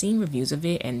mean, I've seen reviews of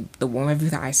it, and the one review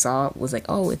that I saw was like,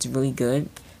 oh, it's really good.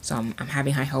 So I'm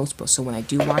having high hopes. But so when I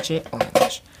do watch it, oh my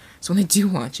gosh, So when I do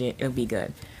watch it, it'll be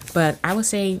good. But I would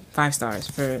say 5 stars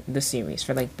for the series,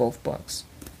 for like both books.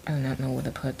 I do not know what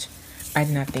to put. I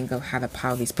did not think of how to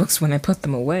pile these books when I put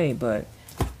them away, but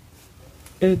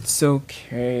it's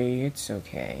okay. It's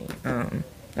okay.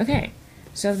 Okay.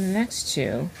 So the next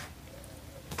two,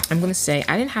 I'm gonna say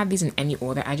I didn't have these in any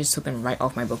order. I just took them right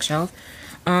off my bookshelf.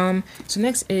 So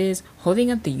next is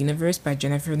Holding Up the Universe by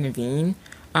Jennifer Levine.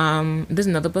 There's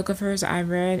another book of hers I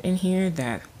read in here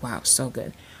that, wow, so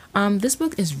good. This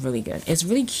book is really good. It's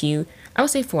really cute. I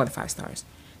would say 4 out of 5 stars.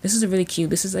 This is a really cute.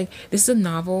 This is a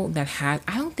novel that had.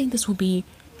 I don't think this will be.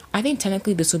 I think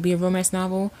technically this will be a romance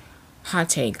novel. Hot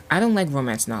take. I don't like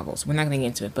romance novels. We're not getting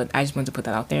into it, but I just want to put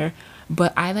that out there.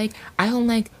 But I don't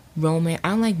like romance. I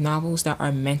don't like novels that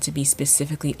are meant to be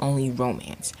specifically only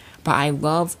romance. But I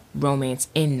love romance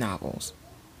in novels.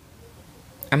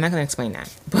 I'm not gonna explain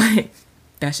that, but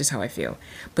that's just how I feel.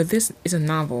 But this is a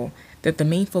novel that the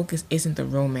main focus isn't the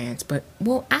romance, but,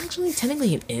 well, actually,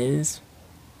 technically it is.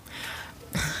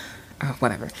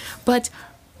 Whatever. But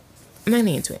I'm not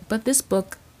getting into it. But this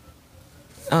book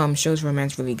shows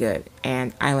romance really good,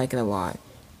 and I like it a lot.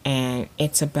 And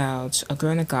it's about a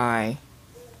girl and a guy.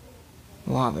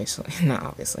 Well, obviously, not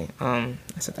obviously. I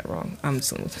said that wrong. I'm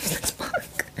just losing this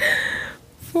book.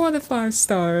 4 out of 5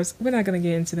 stars. We're not gonna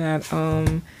get into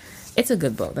that. It's a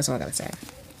good book. That's all I gotta say.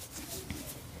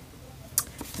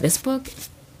 This book,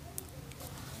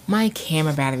 my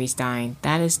camera battery's dying.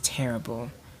 That is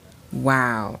terrible.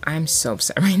 Wow, I'm so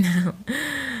upset right now.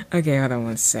 Okay, hold on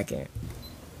 1 second.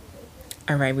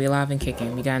 Alright, we alive and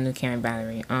kicking. We got a new camera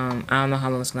battery. I don't know how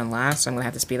long it's gonna last, so I'm gonna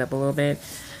have to speed up a little bit.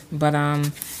 But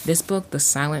this book, The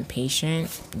Silent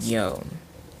Patient, yo,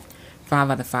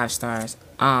 5 out of 5 stars.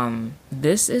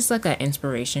 This is like an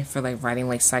inspiration for like writing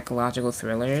like psychological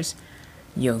thrillers.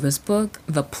 Yo, this book,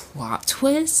 the plot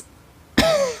twist.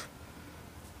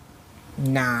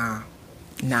 Nah.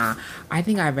 I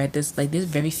think I read this, like, there's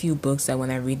very few books that when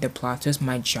I read the plot twist,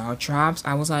 my jaw drops.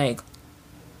 I was like,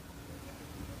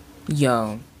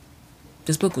 yo,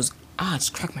 this book was, I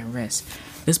just cracked my wrist.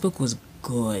 This book was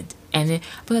good.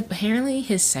 But apparently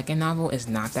his second novel is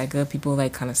not that good. People,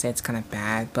 like, kind of say it's kind of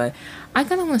bad, but I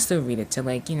kind of want to still read it to,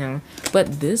 like, you know.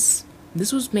 But this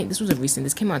was a recent,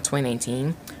 this came out in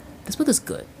 2019. This book is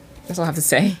good. That's all I have to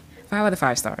say. 5 out of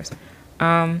 5 stars.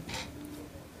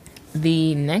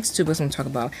 The next 2 books I'm going to talk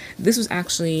about, this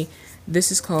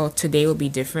is called Today Will Be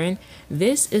Different.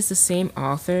 This is the same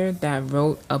author that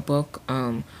wrote a book,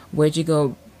 Where'd You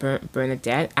Go,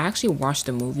 Bernadette. I actually watched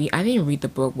the movie. I didn't read the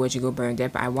book, Where'd You Go,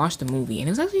 Bernadette, but I watched the movie. And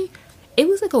it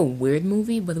was like a weird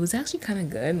movie, but it was actually kind of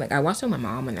good. Like, I watched it with my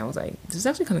mom, and I was like, this is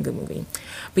actually kind of a good movie.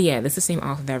 But yeah, this is the same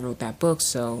author that wrote that book,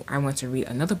 so I went to read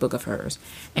another book of hers.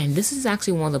 And this is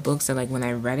actually one of the books that, like, when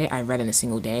I read it in a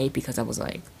single day, because I was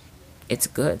like, it's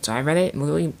good. So I read it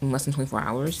literally in less than 24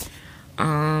 hours.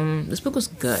 This book was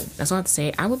good. That's all I have to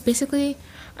say.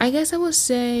 I guess I would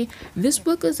say this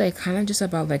book is like kind of just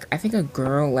about like, I think a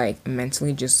girl like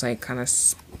mentally just like kind of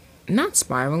not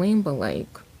spiraling, but like,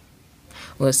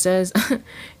 well, it says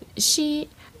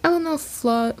Eleanor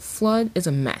Flood is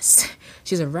a mess.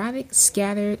 She's erratic,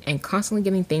 scattered, and constantly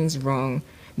getting things wrong.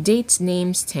 Dates,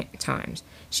 names, times.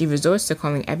 She resorts to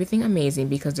calling everything amazing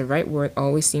because the right word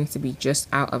always seems to be just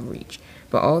out of reach.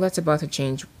 But all that's about to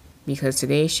change because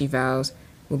today she vows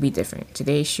will be different.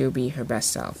 Today she'll be her best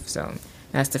self. So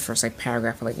that's the first like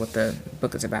paragraph of like what the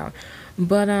book is about.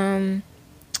 But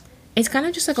it's kind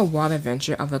of just like a wild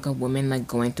adventure of like a woman like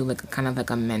going through like kind of like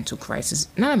a mental crisis.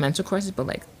 Not a mental crisis, but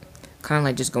like kind of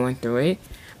like just going through it.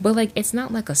 But like it's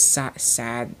not like a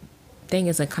sad thing.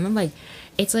 It's like kind of like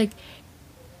it's like,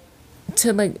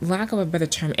 to like lack of a better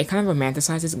term, it kind of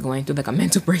romanticizes going through like a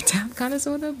mental breakdown kind of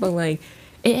sort of, but like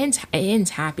it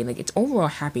ends happy. Like it's overall a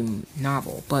happy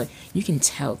novel, but you can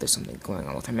tell there's something going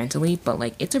on with her mentally. But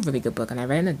like it's a really good book, and I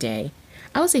read it in a day.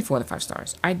 I would say 4 out of 5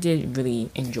 stars. I did really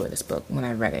enjoy this book when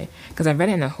I read it because I read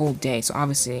it in a whole day, so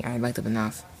obviously I liked it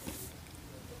enough.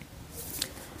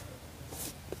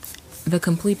 The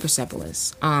Complete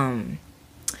Persepolis.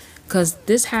 Because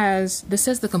this says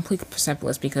The Complete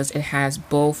Persepolis because it has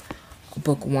both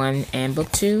book 1 and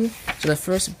book 2. So the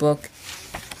first book,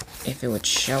 if it would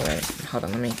show it, hold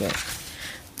on, let me get,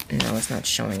 no, it's not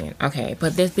showing it. Okay,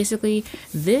 but this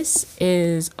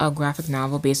is a graphic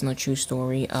novel based on a true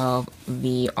story of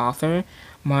the author,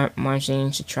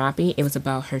 Marjane Satrapi. It was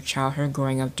about her childhood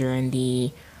growing up during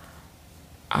the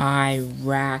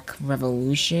Iraq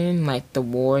Revolution, like the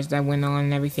wars that went on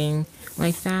and everything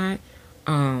like that.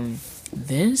 I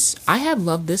have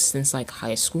loved this since like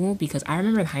high school because I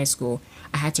remember in high school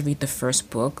I had to read the first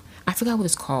book. I forgot what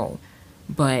it's called,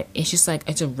 but it's just like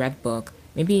it's a red book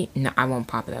Maybe no, I won't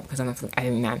pop it up because I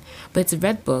didn't know. But it's a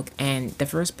red book, and the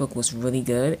first book was really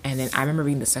good. And then I remember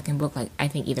reading the second book, like I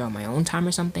think either on my own time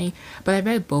or something. But I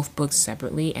read both books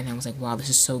separately, and I was like, wow, this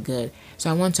is so good. So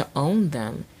I wanted to own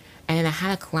them. And then I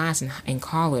had a class in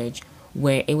college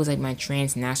where it was like my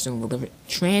transnational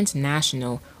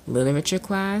literature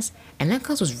class, and that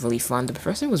class was really fun. The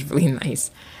professor was really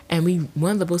nice, and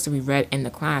one of the books that we read in the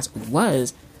class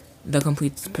was The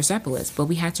Complete Persepolis, but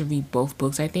we had to read both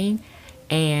books, I think.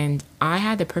 And I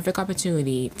had the perfect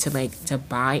opportunity to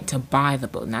buy the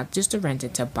book, not just to rent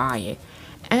it, to buy it.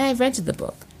 And I rented the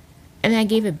book, and I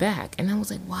gave it back, and I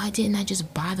was like, why didn't I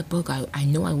just buy the book? I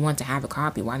know I want to have a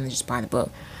copy. Why didn't I just buy the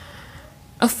book?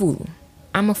 A fool.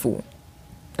 I'm a fool.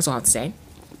 That's all I have to say.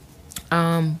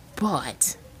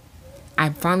 But I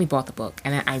finally bought the book,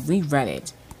 and I reread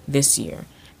it this year.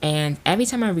 And every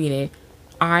time I read it,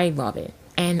 I love it.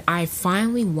 And I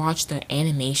finally watched the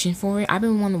animation for it. I've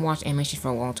been wanting to watch animation for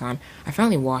a long time. I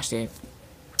finally watched it.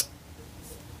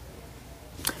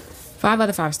 5 out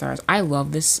of 5 stars. I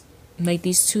love this, like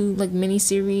these two like mini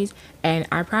series, and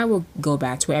I probably will go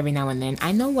back to it every now and then.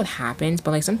 I know what happens,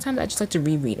 but like sometimes I just like to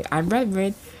reread it. I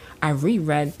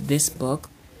reread this book.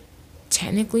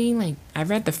 Technically, like I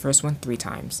read the first one 3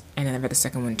 times, and then I read the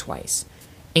second one twice,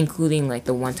 including like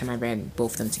the one time I read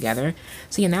both of them together.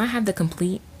 So yeah, now I have the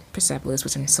complete Persepolis,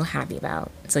 which I'm so happy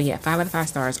about. So yeah, 5 out of 5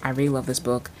 stars. I really love this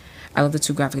book. I love the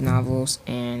 2 graphic novels,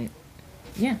 and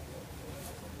yeah.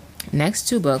 Next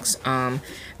 2 books.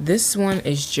 This one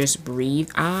is just Breathe.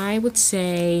 I would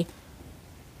say,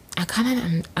 I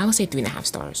would say 3.5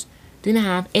 stars.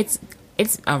 3.5.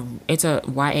 It's a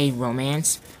YA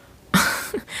romance.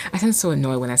 I sound so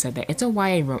annoyed when I said that. It's a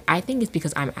YA I think it's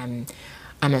because I'm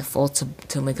at fault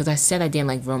to like, because I said I didn't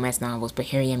like romance novels, but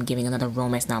here I am giving another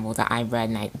romance novel that I read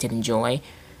and I did enjoy.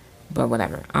 But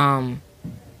whatever.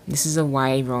 This is a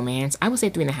YA romance. I would say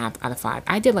 3.5 out of 5.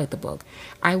 I did like the book.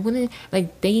 I wouldn't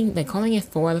calling it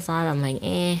 4 out of 5. I'm like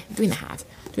 3.5.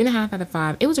 3.5 out of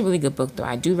 5. It was a really good book though.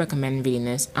 I do recommend reading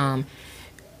this. I'm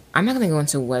not gonna go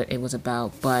into what it was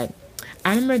about, but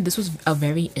I remember this was a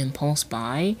very impulse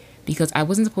buy, because I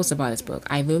wasn't supposed to buy this book.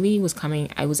 I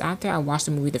was after I watched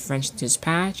the movie The French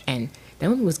Dispatch, and that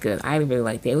movie was good. I really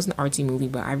liked it. It was an artsy movie,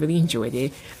 but I really enjoyed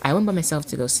it. I went by myself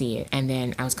to go see it, and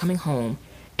then I was coming home,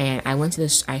 and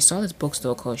I saw this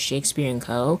bookstore called Shakespeare &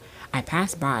 Co. I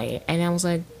passed by it, and I was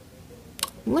like,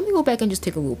 let me go back and just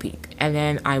take a little peek. And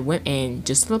then I went in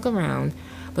just to look around,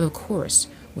 but of course,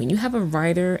 when you have a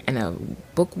writer and a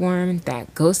bookworm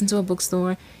that goes into a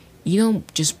bookstore, you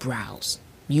don't just browse.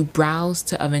 You browse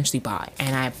to eventually buy.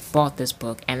 And I bought this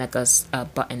book, and like a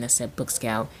button that said Book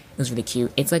Scout. It was really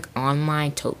cute. It's like on my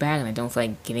tote bag, and I don't feel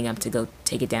like getting up to go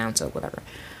take it down, so whatever.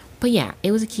 But yeah,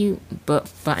 it was a cute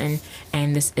button,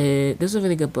 and this was a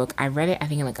really good book. I read it, I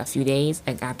think, in like a few days.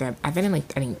 Like I read it in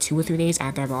like I think 2 or 3 days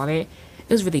after I bought it. It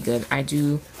was really good. I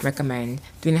do recommend.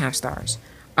 3.5 stars.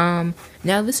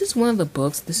 Now this is one of the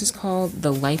books. This is called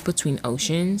The Life Between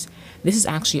Oceans. This is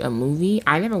actually a movie.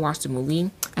 I never watched the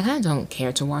movie. I kind of don't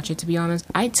care to watch it, to be honest.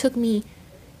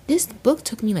 This book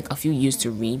took me like a few years to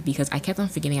read because I kept on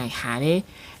forgetting I had it,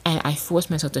 and I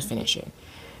forced myself to finish it.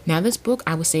 Now this book,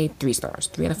 I would say 3 stars,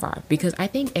 3 out of 5, because I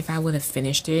think if I would have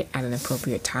finished it at an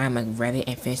appropriate time, like read it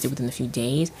and finished it within a few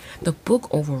days, the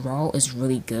book overall is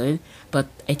really good, but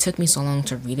it took me so long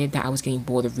to read it that I was getting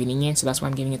bored of reading it, so that's why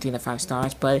I'm giving it 3 out of 5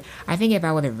 stars. But I think if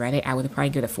I would have read it, I would have probably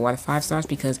given it 4 out of 5 stars,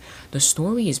 because the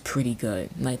story is pretty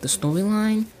good. Like the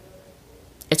storyline,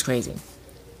 it's crazy.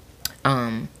 4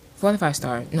 out of 5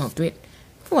 stars. No, 4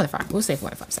 out of 5. We'll say 4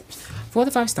 out of 5 stars. 4 out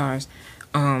of 5 stars.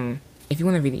 If you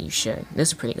want to read it, you should. This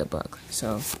is a pretty good book.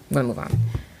 So, I'm going to move on.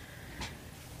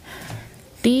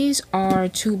 These are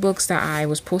 2 books that I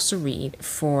was supposed to read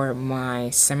for my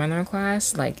seminar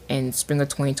class, like in spring of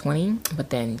 2020. But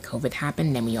then COVID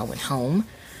happened, then we all went home.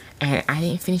 And I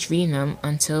didn't finish reading them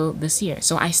until this year.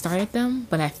 So, I started them,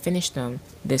 but I finished them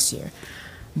this year.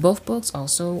 Both books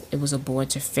also, it was a bore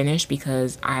to finish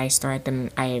because I started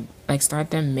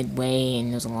them midway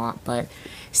and there was a lot. But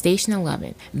Station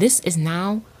 11. This is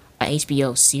now a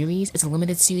HBO series. It's a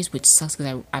limited series, which sucks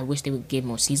because I wish they would give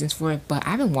more seasons for it, but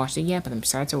I haven't watched it yet, but I'm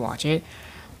excited to watch it.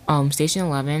 Station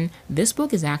 11, this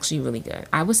book is actually really good.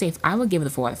 I would say I would give it a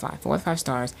 4 out of 5. 4 out of 5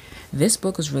 stars. This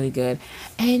book is really good,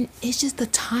 and it's just the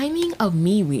timing of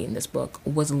me reading this book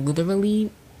was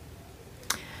literally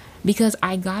because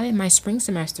I got it my spring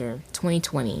semester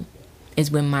 2020 is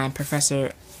when my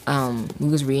professor we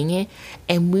was reading it,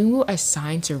 and we were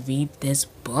assigned to read this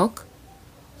book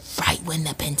right when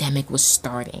the pandemic was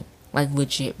starting. Like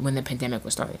legit when the pandemic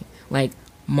was starting. Like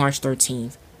March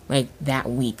 13th. Like that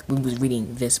week we was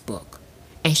reading this book.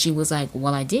 And she was like,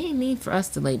 well, I didn't mean for us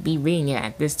to like be reading it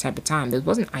at this type of time. This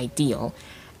wasn't ideal.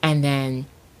 And then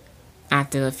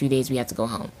after a few days, we had to go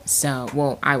home. So,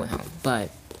 well, I went home,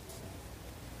 but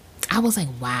I was like,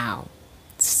 wow,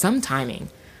 some timing.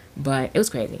 But it was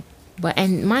crazy. But,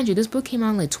 and mind you, this book came out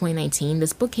in like 2019.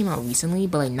 This book came out recently,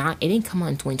 but like not, it didn't come out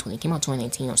in 2020. It came out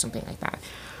 2019 or something like that.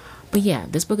 But yeah,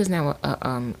 this book is now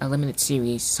a limited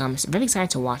series, so I'm very excited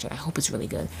to watch it. I hope it's really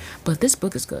good. But this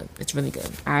book is good. It's really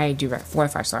good. I do rate 4 to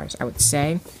 5 stars, I would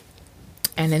say.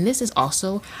 And then this is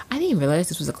also, I didn't realize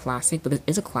this was a classic, but it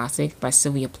is a classic by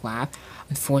Sylvia Plath.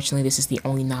 Unfortunately, this is the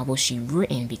only novel she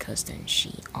written because then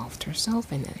she offed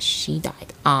herself and then she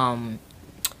died.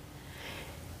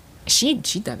 She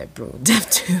died a brutal death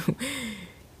too.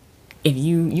 If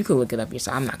you could look it up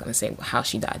yourself. I'm not gonna say how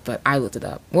she died, but I looked it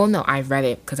up. Well, no, I read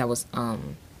it because I was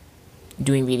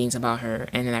doing readings about her,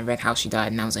 and then I read how she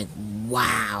died, and I was like,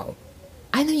 wow,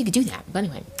 I know you could do that. But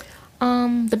anyway,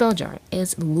 The Bell Jar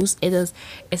is loose. It's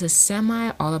a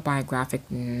semi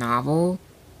autobiographic novel.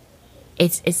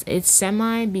 It's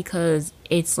semi because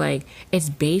it's like it's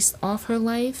based off her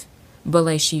life, but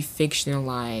like she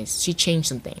changed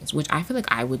some things, which I feel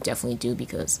like I would definitely do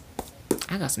because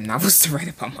I got some novels to write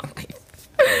about my life.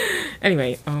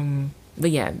 Anyway, but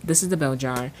yeah, this is The Bell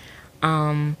Jar.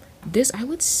 This I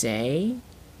would say,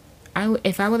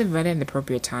 if I would have read it in the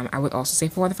appropriate time, I would also say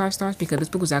 4 out of 5 stars because this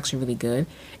book was actually really good.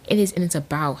 It is, and it's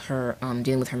about her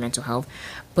dealing with her mental health.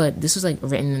 But this was like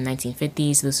written in the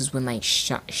 1950s. So this is when like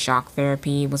shock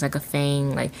therapy was like a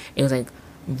thing. Like it was like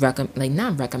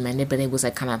not recommended, but it was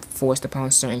like kind of forced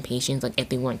upon certain patients. Like if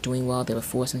they weren't doing well, they were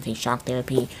forced to take shock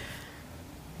therapy.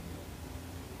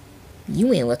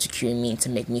 You ain't electrocuting me to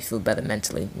make me feel better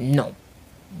mentally. No.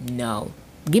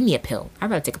 Give me a pill. I'd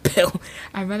rather take a pill.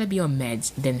 I'd rather be on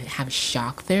meds than have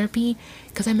shock therapy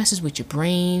because that messes with your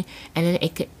brain and then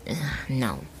it could.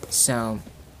 No. So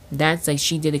that's like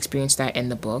she did experience that in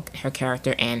the book, her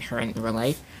character and her in real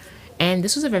life. And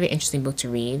this was a very interesting book to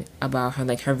read about her,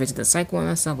 like her visit to the psych ward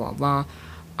and stuff, blah blah.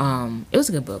 It was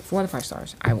a good book. 4 out of 5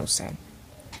 stars, I will say.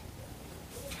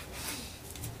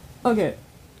 Okay.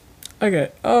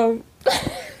 Oh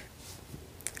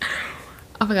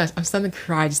my gosh, I'm starting to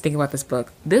cry just thinking about this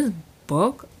book. This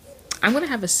book, I'm gonna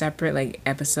have a separate like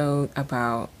episode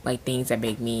about like things that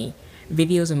make me,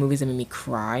 videos and movies that make me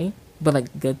cry, but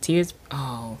like good tears.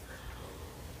 Oh,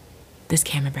 this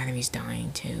camera battery's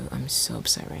dying too. I'm so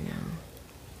upset right now.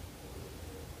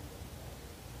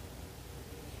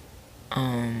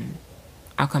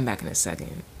 I'll come back in a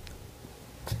second.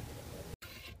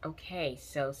 Okay,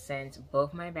 so since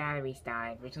both my batteries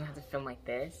died, we're gonna have to film like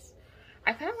this.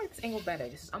 I kind of like this angle better.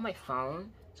 This is on my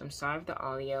phone, so I'm sorry if the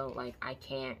audio, like, I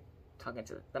can't talk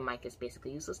into the mic is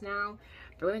basically useless now.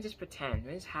 But we're gonna just pretend. We're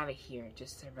gonna just have it here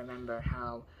just to remember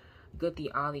how good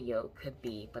the audio could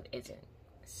be, but isn't.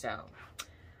 So,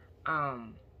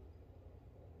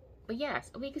 but yes,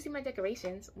 oh, you can see my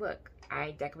decorations. Look,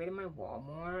 I decorated my wall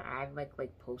more. I have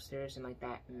like posters and like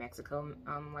that Mexico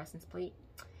license plate.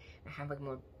 I have like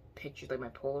more pictures, like my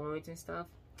Polaroids and stuff.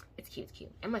 It's cute,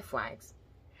 and my flags.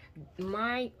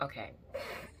 Okay,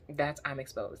 I'm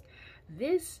exposed.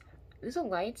 These are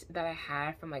lights that I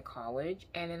had from my college,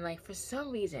 and then like for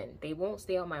some reason they won't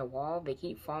stay on my wall. They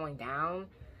keep falling down,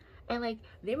 and like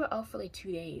they were up for like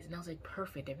 2 days, and I was like,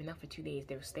 perfect. They've been up for 2 days.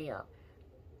 They will stay up.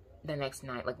 The next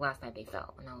night, like last night, they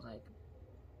fell, and I was like,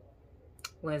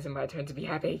 when is it my turn to be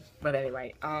happy? But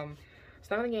anyway, so I'm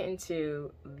gonna get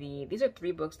into these are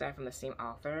 3 books that are from the same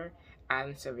author,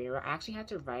 Adam Silvera. I actually had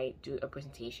to do a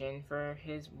presentation for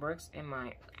his works in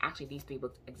actually these 3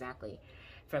 books exactly,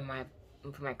 for my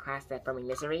class that brought me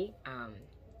misery.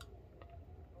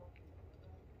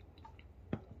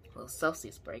 Little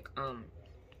Celsius break.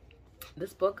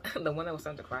 This book, the one I was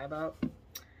starting to cry about,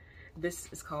 this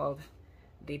is called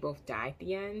They Both Die at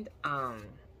the End.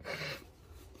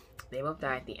 They both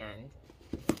die at the end.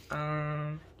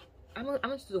 I'm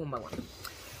gonna just do one by one.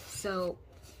 So,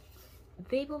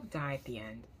 they both die at the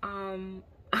end.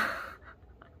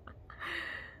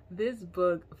 This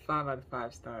book, 5 out of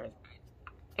 5 stars.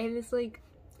 And it's like,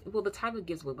 well, the title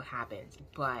gives away what happens,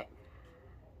 but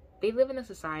they live in a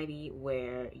society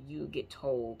where you get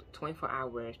told 24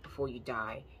 hours before you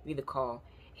die, you either call,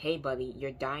 hey buddy,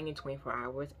 you're dying in 24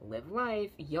 hours, live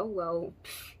life, YOLO,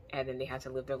 and then they have to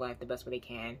live their life the best way they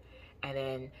can. And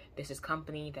then there's this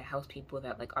company that helps people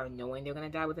that like are knowing they're gonna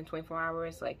die within 24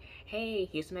 hours, like, hey,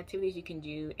 here's some activities you can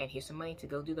do, and here's some money to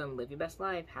go do them, live your best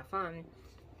life, have fun.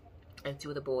 And 2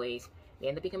 of the boys, they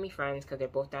end up becoming friends because they're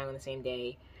both dying on the same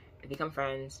day. They become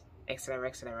friends, etc.,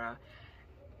 etc.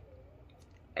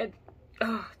 And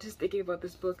just thinking about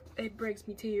this book, it breaks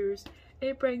me tears.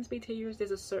 It brings me tears.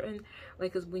 There's a certain,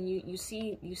 like, cause when you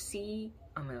see,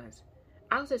 oh my gosh,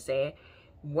 I'll just say it.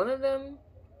 One of them,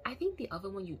 I think the other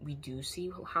one we do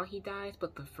see how he dies,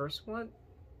 but the first one,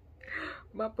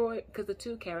 my boy, because the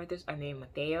two characters are named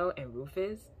Mateo and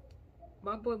Rufus.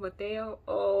 My boy Mateo,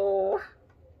 oh,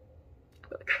 I'm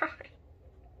gonna cry.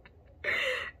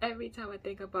 Every time I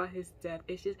think about his death,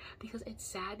 it's just because it's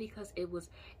sad, because it was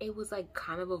like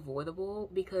kind of avoidable,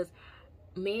 because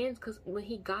because when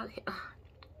he got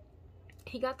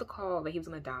the call that he was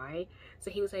gonna die, so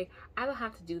he was like, I don't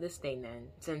have to do this thing then,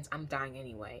 since I'm dying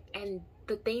anyway. And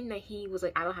the thing that he was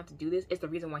like, I don't have to do this, is the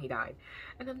reason why he died.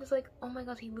 And I'm just like, oh my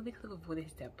gosh, he literally could have avoided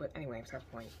his death. But anyway, that's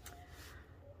the point.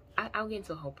 I'll get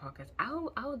into a whole podcast.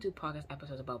 I'll do podcast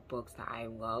episodes about books that I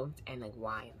loved and like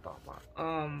why and blah blah.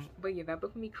 But yeah, that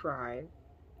book made me cry,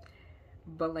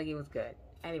 but like it was good.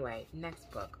 Anyway, next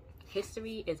book,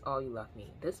 History Is All You Left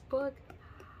Me. This book,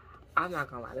 I'm not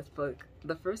gonna lie, this book,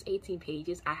 the first 18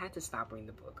 pages, I had to stop reading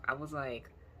the book. I was like,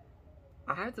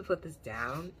 I had to put this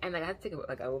down, and like I had to take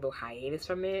a little hiatus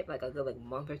from it, like a good like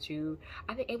month or two.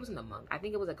 I think it wasn't a month. I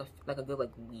think it was like a good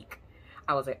like week.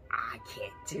 I was like, I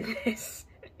can't do this.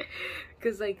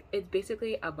 Because like it's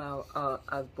basically about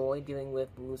a boy dealing with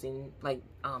losing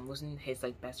his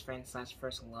like best friend /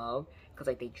 first love, because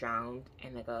like they drowned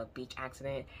in like a beach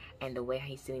accident, and the way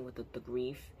he's dealing with the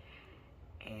grief.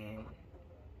 And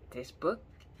this book,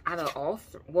 out of all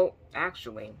well,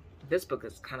 actually this book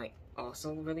is kind of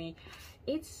also really,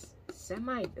 it's a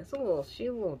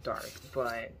little dark,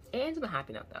 but it ends on a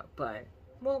happy note though. But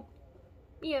well,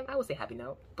 yeah, I would say happy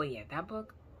note. But yeah, that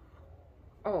book,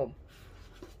 oh,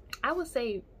 I would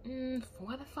say 4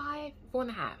 out of 5,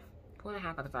 4.5. 4.5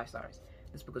 out of 5 stars.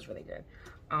 This book is really good.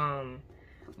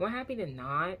 More Happy Than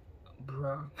Not,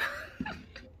 bruh.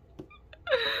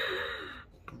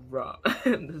 Bruh.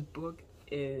 This book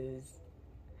is,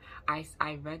 I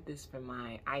read this for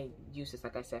I used this,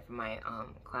 like I said, for my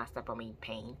class that brought me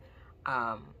pain.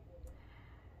 I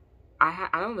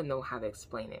don't even know how to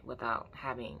explain it without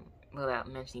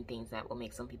mentioning things that will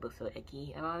make some people feel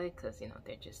icky about it, because you know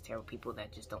they're just terrible people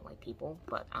that just don't like people.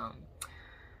 But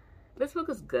this book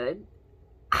is good.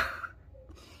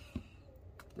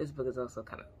 This book is also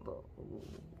kind of a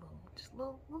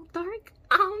little dark.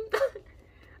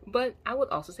 But I would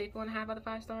also say 4.5 out of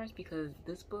 5 stars, because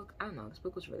this book, I don't know, this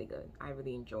book was really good. I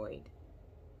really enjoyed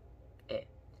it.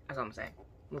 That's all I'm saying.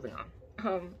 Moving on.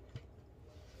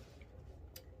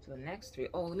 So the next 3,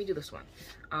 oh, let me do this one.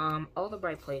 All the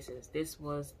Bright Places. This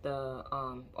was the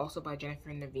also by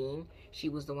Jennifer Levine. She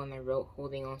was the one that wrote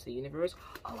Holding On to the Universe.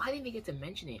 Oh, I didn't even get to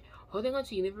mention it. Holding On to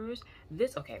the Universe.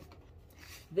 This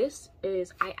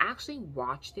is, I actually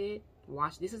watched it.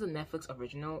 This is a Netflix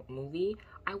original movie.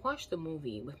 I watched the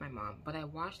movie with my mom, but I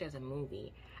watched it as a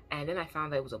movie, and then I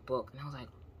found that it was a book, and I was like,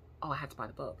 oh, I had to buy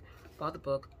the book. Bought the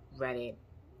book, read it.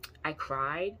 I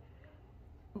cried.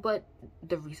 But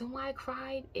the reason why I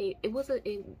cried,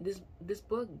 this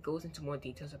book goes into more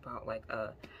details about like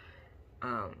a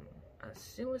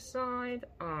suicide.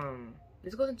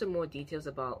 This goes into more details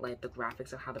about like the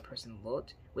graphics of how the person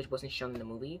looked, which wasn't shown in the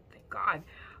movie, thank God.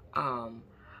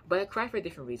 But I cried for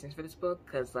different reasons for this book,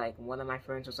 because like one of my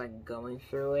friends was like going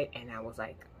through it, and I was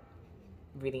like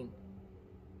reading.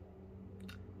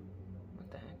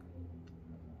 What the heck?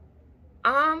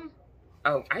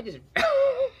 Oh, I just.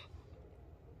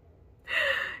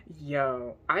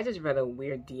 Yo, I just read a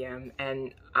weird DM,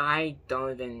 and I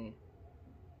don't even,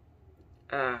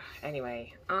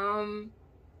 anyway,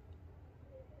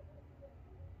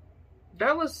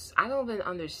 that was, I don't even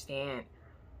understand,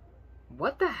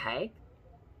 what the heck?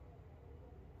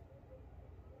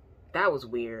 That was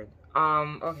weird.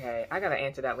 Okay, I gotta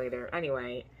answer that later.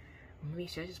 Anyway, maybe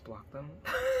should I just block them?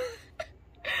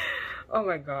 Oh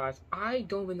my gosh, I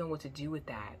don't even know what to do with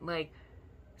that. Like,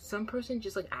 some person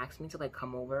just like asked me to like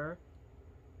come over,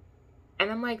 and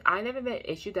I'm like, I never met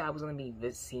issue that I was gonna be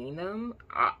seeing them.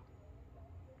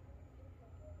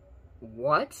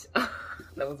 What?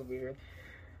 That was weird.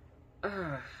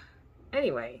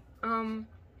 Anyway,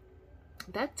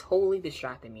 that totally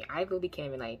distracted me. I really can't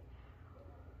even like.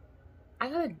 I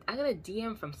got a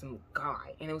DM from some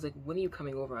guy, and it was like, when are you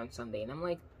coming over on Sunday? And I'm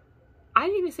like, I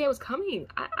didn't even say I was coming.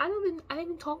 I didn't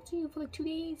even talk to you for like 2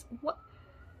 days. What?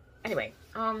 Anyway,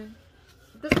 I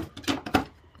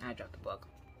dropped the book.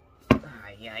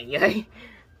 Yeah.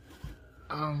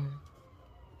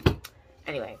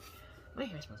 Anyway, my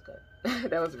hair smells good.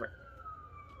 That was right.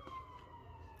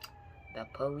 The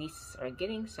police are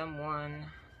getting someone.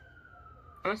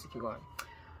 Honestly, keep going.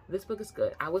 This book is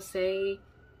good. I would say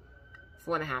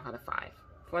 4.5 out of 5.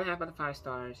 4.5 out of 5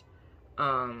 stars.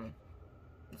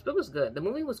 This book was good. The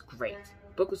movie was great.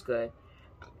 The book was good.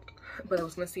 But I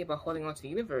was gonna say about holding on to the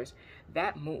universe,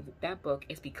 that book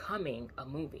is becoming a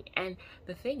movie. And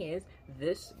the thing is,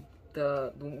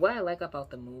 the what I like about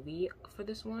the movie for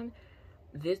this one,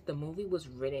 the movie was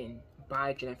written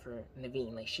by Jennifer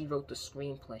Levine. Like, she wrote the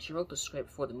screenplay, she wrote the script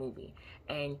for the movie.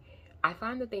 And I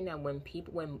find the thing that when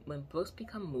books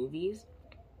become movies,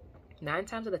 9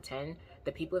 times out of 10,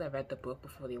 the people that read the book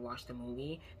before they watch the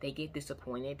movie, they get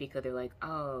disappointed because they're like,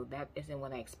 oh, that isn't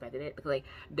what I expected it. Because like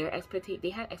they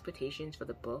had expectations for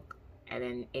the book, and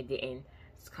then it didn't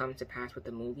come to pass with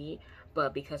the movie.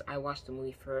 But because I watched the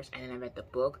movie first and then I read the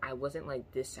book, I wasn't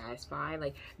like dissatisfied.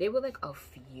 Like, there were like a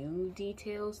few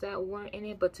details that weren't in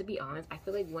it, but to be honest, I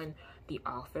feel like when the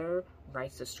author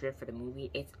writes the script for the movie,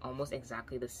 it's almost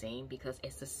exactly the same because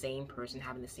it's the same person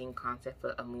having the same concept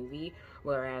for a movie.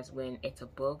 Whereas when it's a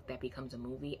book that becomes a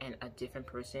movie and a different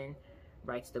person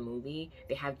writes the movie,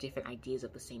 they have different ideas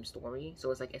of the same story,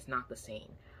 so it's like it's not the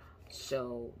same.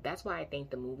 So that's why I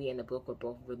think the movie and the book were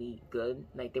both really good.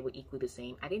 Like, they were equally the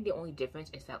same. I think the only difference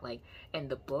is that, like, in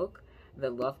the book, the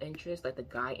love interest, like the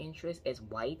guy interest, is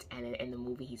white, and in the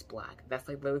movie he's black. That's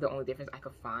like literally the only difference I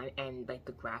could find. And like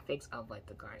the graphics of like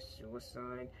the guy's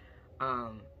suicide,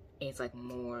 it's like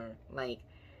more like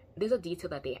there's a detail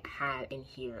that they had in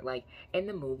here. Like, in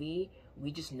the movie,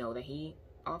 we just know that he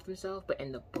offed himself, but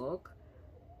in the book,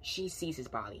 she sees his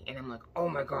body, and I'm like, oh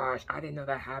my gosh, I didn't know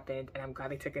that happened, and I'm glad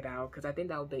they took it out because I think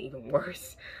that would be even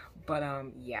worse. But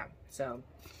yeah, so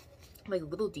like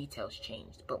little details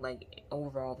changed, but like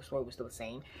overall the story was still the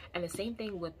same. And the same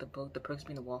thing with the book, The Perks of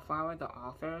Being a Wallflower. The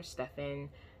author, Stephen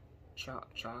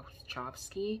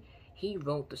Chbosky, he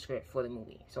wrote the script for the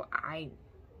movie, so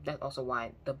that's also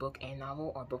why the book and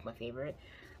novel are both my favorite.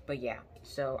 But yeah,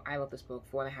 so I love this book.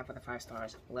 4.5 out of 5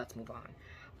 stars. Let's move on.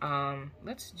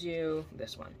 Let's do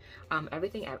this one. Oh,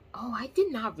 I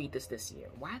did not read this year.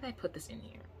 Why did I put this in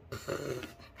here?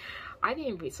 I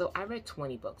didn't read. So I read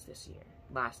 20 books this year,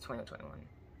 last 2021.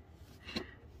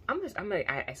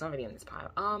 It's already in this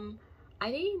pile.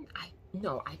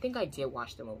 I think I did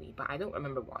watch the movie, but I don't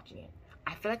remember watching it.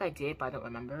 I feel like I did, but I don't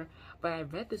remember. But I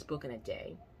read this book in a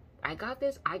day. I got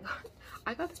this my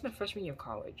freshman year of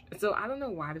college. So I don't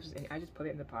know why this was in, I just put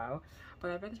it in the pile.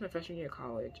 But I read this my freshman year of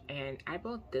college, and I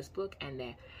bought this book and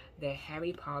the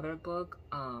Harry Potter book,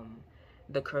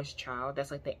 The Cursed Child. That's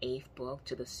like the 8th book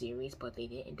to the series, but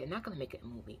they're not gonna make it a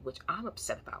movie, which I'm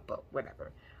upset about, but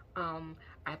whatever.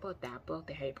 I bought that book,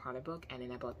 the Harry Potter book, and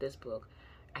then I bought this book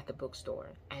at the bookstore.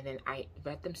 And then I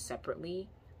read them separately.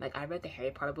 Like, I read the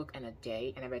Harry Potter book in a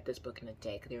day, and I read this book in a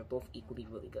day, because they were both equally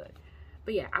really good.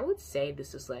 But yeah, I would say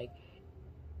this is like,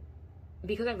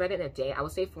 because I read it in a day, I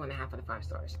would say 4.5 out of 5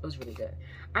 stars. It was really good.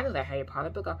 I know that Harry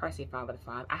Potter book, I'll probably say 5 out of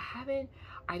 5.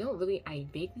 I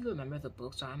vaguely remember the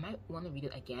book, so I might want to read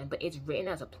it again, but it's written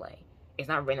as a play. It's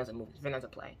not written as a movie, it's written as a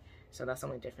play. So that's the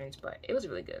only difference, but it was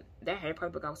really good. That Harry Potter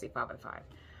book, I would say 5 out of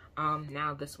 5.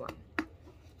 Now this one.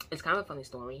 It's kind of a funny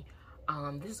story.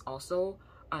 This is also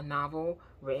a novel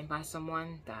written by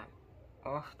someone that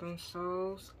offed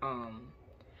themselves.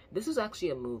 This is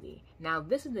actually a movie. Now,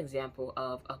 this is an example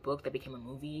of a book that became a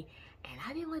movie, and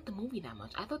I didn't like the movie that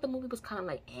much. I thought the movie was kind of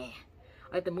like, eh.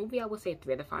 Like, the movie, I would say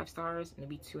 3 out of 5 stars,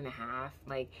 maybe 2.5.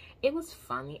 Like, it was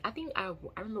funny. I think I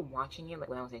remember watching it, like,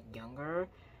 when I was, like, younger.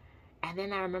 And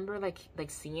then I remember, like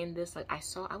seeing this, like, I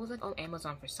was, like, on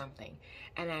Amazon for something.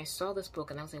 And I saw this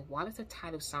book, and I was like, why does the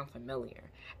title sound familiar?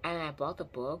 And I bought the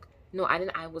book. No, I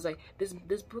didn't. I was like,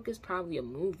 this book is probably a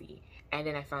movie. And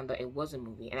then I found out it was a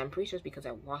movie. And I'm pretty sure it's because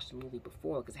I watched the movie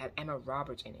before, because it had Emma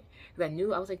Roberts in it. Because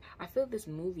I was like, I feel like this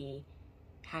movie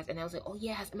has, and I was like, oh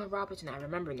yeah, it has Emma Roberts in it. I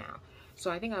remember now. So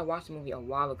I think I watched the movie a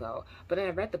while ago. But then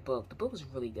I read the book. The book was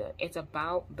really good. It's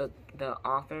about the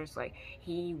author's, like,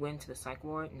 he went to the psych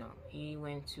ward. No, he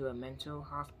went to a mental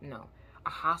hospital. No, a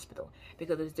hospital.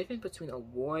 Because there's a difference between a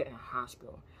ward and a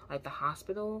hospital. Like, the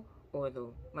hospital, or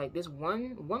there's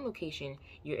one location,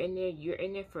 you're in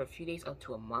there for a few days up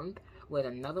to a month, with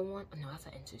another one, no, that's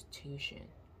an institution,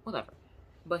 whatever.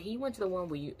 But he went to the one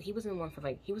where he was in one of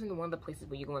the places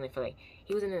where you go in there for, like,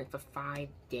 he was in it for 5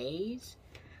 days.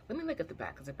 Let me look at the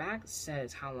back, because the back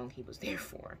says how long he was there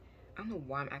for. I don't know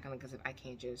why I'm acting like as if I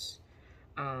can't just,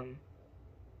 a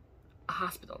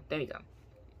hospital, there you go.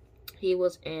 He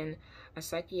was in a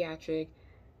psychiatric,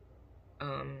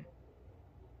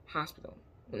 hospital.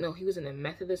 No, he was in a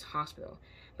Methodist hospital,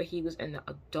 but he was in the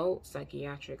adult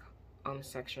psychiatric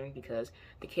section, because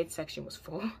the kids section was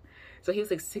full. So he was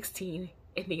like 16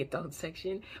 in the adult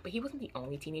section, but he wasn't the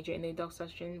only teenager in the adult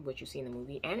section, which you see in the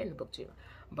movie and in the book too.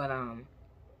 But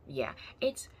yeah,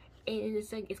 it's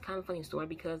kind of a funny story,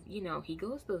 because, you know, he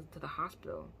goes to the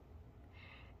hospital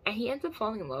and he ends up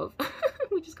falling in love,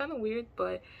 which is kind of weird,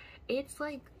 but It's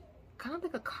like kind of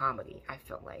like a comedy. I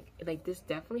feel like this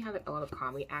definitely has like, a lot of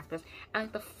comedy actors, and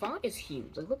like the font is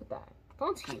huge. Like look at that,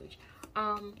 font's huge.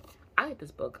 I like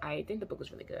this book. I think the book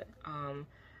is really good.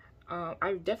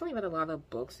 I definitely read a lot of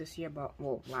books this year about,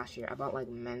 well, last year about like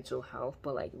mental health,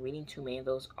 but like reading too many of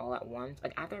those all at once.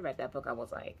 Like after I read that book, I was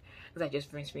like, because I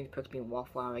just finished reading the books being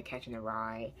Wallflower, Catching a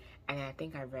Rye, and then I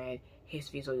think I read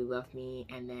History So You Love Me,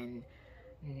 and then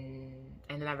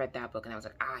I read that book, and I was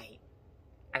like, I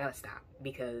gotta stop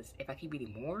because if I keep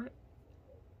reading more,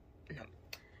 no.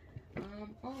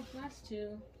 Oh, last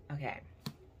two. Okay.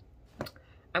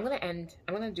 I'm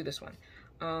gonna do this one.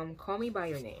 Call Me By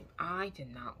Your Name. I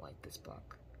did not like this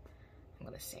book. I'm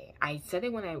gonna say it. I said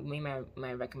it when I made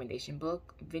my recommendation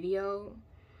book video.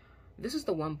 This is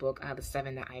the one book out of the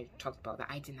 7 that I talked about that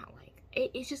I did not like.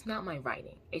 It's just not my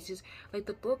writing. It's just, like,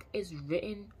 the book is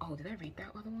written... Oh, did I rate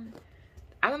that other one?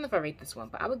 I don't know if I rate this one,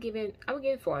 but I would give it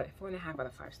 4.5 out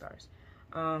of 5 stars.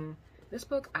 This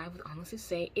book, I would honestly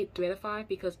say it 3 out of 5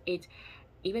 because it's...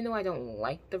 Even though I don't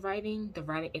like the writing,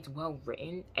 it's well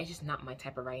written. It's just not my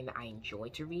type of writing that I enjoy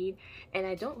to read. And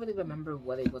I don't really remember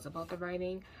what it was about the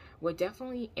writing. We're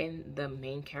definitely in the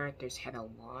main character's head a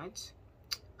lot.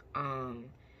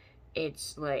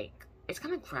 It's like, it's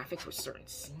kind of graphic with certain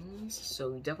scenes,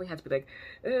 so you definitely have to be like,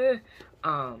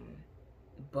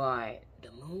 but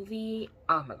the movie,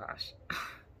 oh my gosh.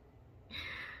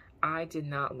 I did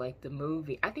not like the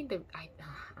movie. I think that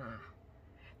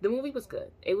the movie was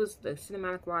good. It was, the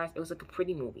cinematic wise, it was like a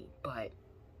pretty movie, but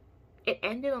it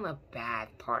ended on a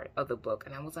bad part of the book,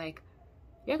 and I was like,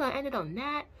 you're gonna end it on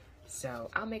that? So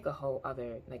I'll make a whole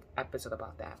other like episode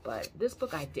about that. But this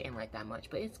book I didn't like that much,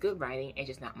 but it's good writing. It's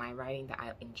just not my writing that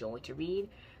I enjoy to read.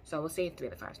 So I would say 3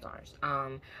 out of 5 stars.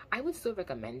 I would still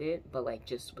recommend it, but like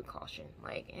just with caution.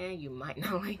 Like, you might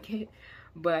not like it,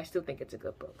 but I still think it's a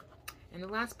good book. And the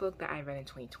last book that I read in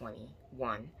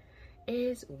 2021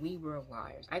 is We Were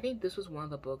Liars. I think this was one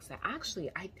of the books that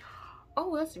actually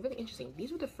oh, that's really interesting.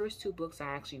 These were the first 2 books I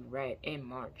actually read in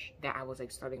March that I was like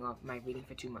starting off my reading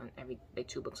for 2 months, like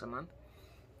 2 books a month.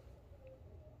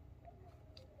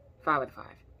 5 out of 5,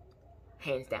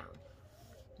 hands down.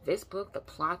 This book, the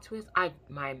plot twist,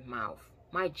 my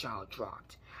jaw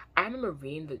dropped. I remember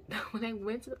reading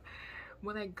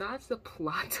when I got to the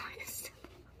plot twist.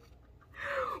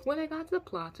 When I got to the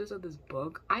plot twist of this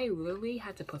book, I literally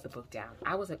had to put the book down.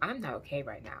 I was like, I'm not okay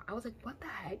right now. I was like, what the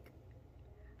heck?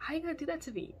 How you gonna do that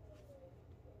to me?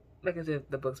 Like as if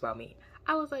the book's about me.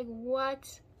 I was like,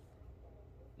 what?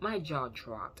 My jaw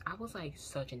dropped. I was like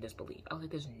such in disbelief. I was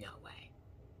like, there's no way.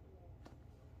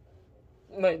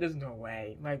 Like, there's no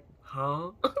way. Like,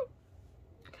 huh?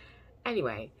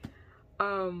 Anyway,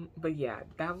 but yeah,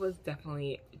 that was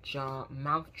definitely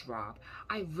mouth drop.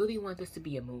 I really want this to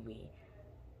be a movie.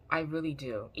 I really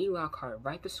do. E. Lockhart,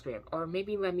 write the script. Or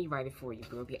maybe let me write it for you,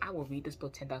 Ruby. I will read this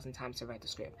book 10,000 times to write the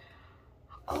script.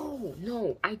 Oh,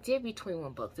 no. I did read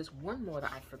 21 books. There's one more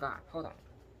that I forgot. Hold on.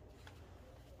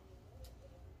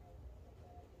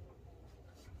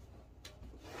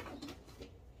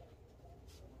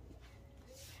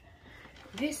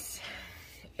 This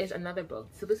is another book.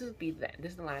 So this is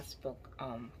the last book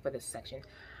for this section.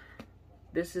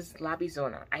 This is La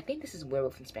Bisona. I think this is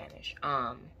werewolf in Spanish.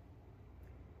 I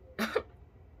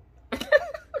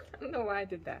don't know why I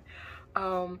did that.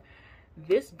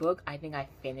 This book I think I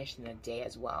finished in a day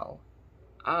as well.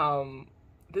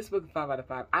 This book 5 out of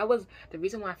 5. The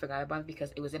reason why I forgot about it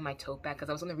because it was in my tote bag because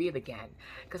I was gonna read it again.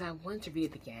 Because I wanted to read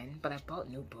it again, but I bought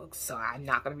new books, so I'm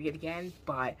not gonna read it again.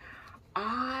 But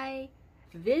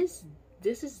this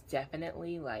is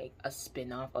definitely like a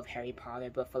spin-off of Harry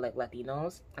Potter, but for like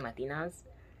Latinos and Latinas.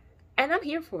 And I'm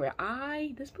here for it.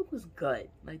 This book was good.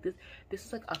 Like this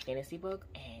is like a fantasy book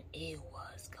and it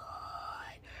was good.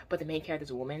 But the main character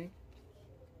is a woman.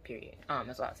 Period.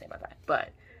 That's all I'll say about that. But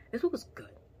this book was good.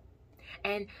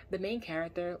 And the main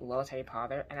character loves Harry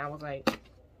Potter and I was like,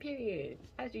 period.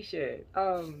 As you should.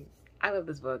 I love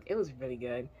this book. It was really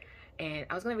good. And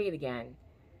I was gonna read it again.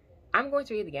 I'm going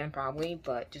to read it again probably,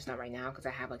 but just not right now because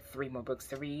I have like 3 more books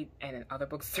to read and then other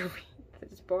books to read that I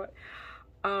just bought.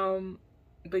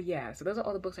 But yeah, so those are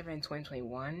all the books I read in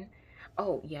 2021.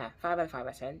 Oh yeah, 5 out of 5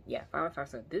 I said. Yeah, 5 out of 5.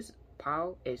 So this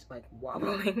pile is like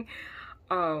wobbling.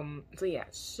 So yeah,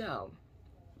 so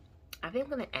I think I'm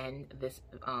gonna end this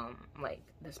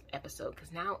this episode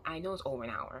because now I know it's over an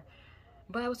hour.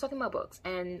 But I was talking about books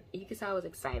and you can tell I was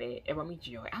excited. It brought me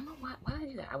joy. I don't know why did I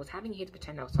do that? I was having here to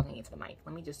pretend I was talking into the mic.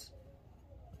 Let me just,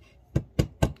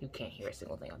 you can't hear a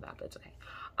single thing of that, but it's okay.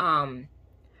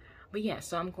 But yeah,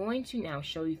 so I'm going to now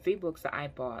show you 3 books that I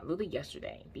bought literally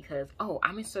yesterday because, I'm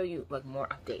going to show you like more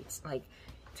updates. Like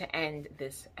to end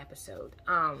this episode.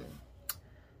 What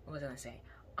was I gonna say?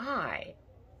 I'm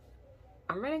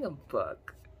writing a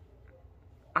book.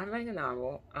 I'm writing a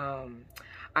novel.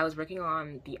 I was working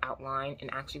on the outline in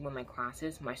actually one of my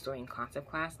classes, my story and concept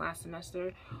class last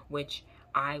semester, which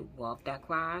I loved that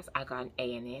class. I got an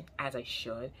A in it, as I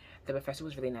should. The professor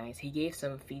was really nice. He gave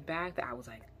some feedback that I was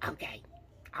like, okay,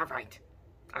 all right,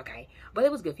 okay. But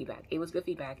it was good feedback. It was good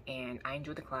feedback, and I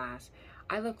enjoyed the class.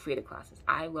 I love creative classes.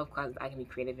 I love classes I can be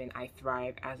creative in. I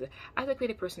thrive as a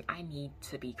creative person. I need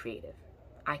to be creative.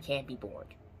 I can't be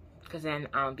bored, because then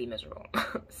I'll be miserable.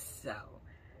 So,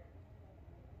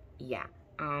 yeah.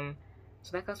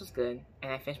 So that class was good,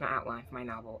 and I finished my outline for my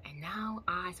novel, and now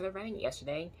I started writing it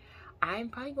yesterday. I'm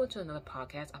probably going to another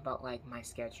podcast about like my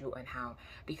schedule and how,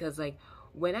 because like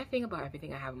when I think about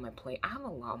everything I have on my plate, I have a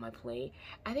lot on my plate.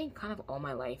 I think kind of all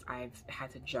my life I've had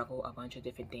to juggle a bunch of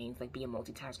different things, like be a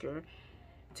multitasker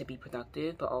to be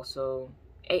productive, but also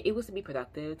it was to be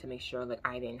productive to make sure like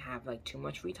I didn't have like too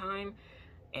much free time,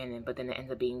 but then it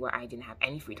ended up being where I didn't have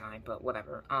any free time, but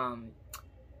whatever.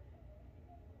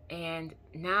 And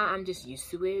now I'm just used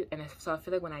to it, and so I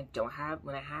feel like when I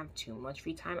have too much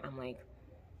free time, I'm like,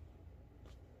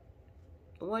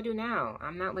 what do I do now?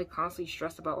 I'm not like constantly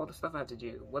stressed about all the stuff I have to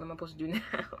do. What am I supposed to do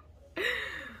now?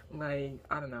 Like,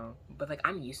 I don't know. But like,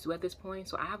 I'm used to it at this point,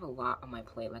 so I have a lot on my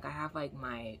plate. Like, I have like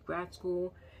my grad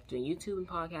school, doing YouTube and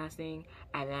podcasting,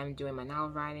 and then I'm doing my novel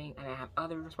writing, and I have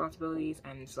other responsibilities,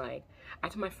 and it's like, I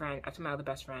told my other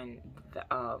best friend,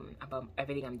 about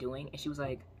everything I'm doing, and she was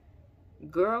like,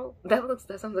 girl, that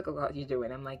sounds like a lot you're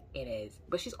doing. I'm like, it is.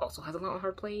 But she also has a lot on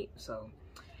her plate, so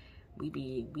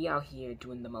we out here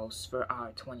doing the most for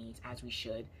our 20s, as we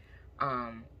should.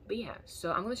 But yeah,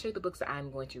 so I'm going to show you the books that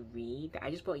I'm going to read that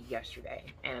I just bought yesterday,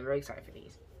 and I'm very excited for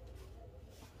these.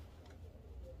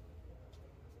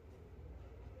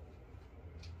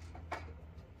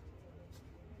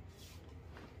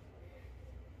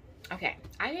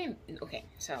 Okay,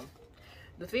 so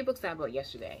the 3 books that I bought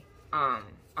yesterday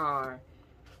are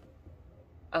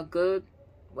A Good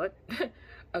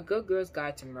A Good Girl's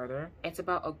Guide to Murder. It's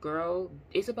about a girl.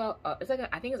 It's like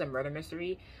I think it's a murder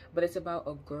mystery, but it's about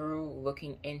a girl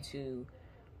looking into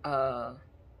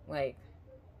like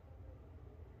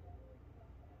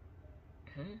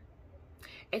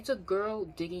it's a girl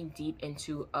digging deep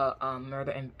into a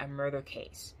murder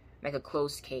case, like a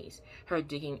closed case. Her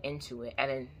digging into it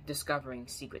and then discovering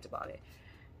secrets about it.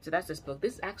 So that's this book.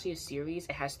 This is actually a series.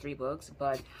 It has 3 books,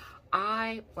 but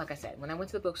like I said, when I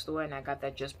went to the bookstore and I got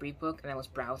that Just Breathe book and I was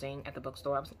browsing at the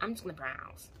bookstore, I'm just gonna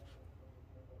browse.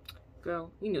 Girl,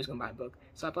 you knew I was gonna buy a book.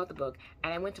 So I bought the book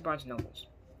and I went to Barnes & Noble's,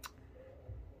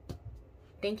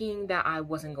 thinking that I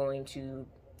was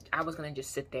gonna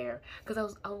just sit there, because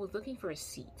I was looking for a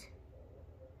seat.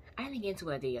 I didn't get into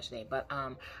what I did yesterday, but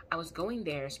I was going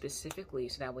there specifically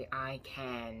so that way I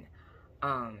can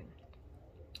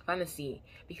find a seat,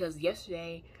 because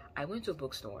yesterday I went to a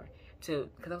bookstore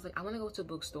because I was like, I want to go to a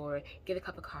bookstore, get a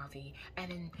cup of coffee, and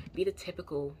then be the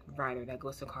typical writer that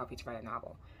goes to coffee to write a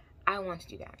novel. I don't want to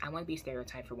do that. I want to be a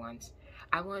stereotype for once.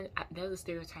 That was a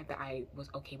stereotype that I was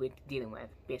okay with dealing with,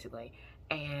 basically,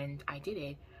 and I did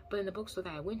it. But in the bookstore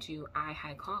that I went to, I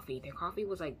had coffee. Their coffee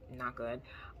was like not good.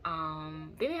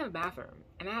 They didn't have a bathroom,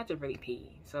 and I had to really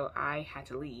pee, so I had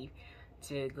to leave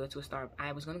to go to a Starbucks.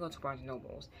 I was gonna go to Barnes &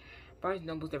 Noble's. Barnes &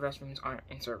 Noble's, the restrooms aren't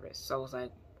in service, so I was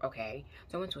like, okay.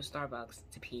 So I went to a Starbucks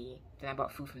to pee. Then I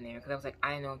bought food from there because I was like,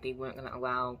 I didn't know if they weren't gonna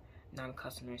allow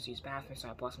non-customers to use bathrooms, so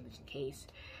I bought something in case.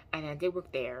 And I did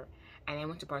work there, and I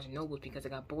went to Barnes & Noble's because I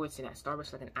got bored sitting at Starbucks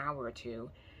for like an hour or two,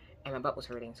 and my butt was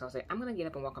hurting. So I was like, I'm gonna get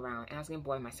up and walk around, and I was getting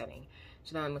bored in my setting.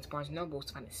 So then I went to Barnes & Noble's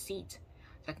to find a seat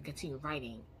so I could continue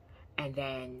writing. And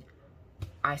then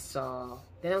I was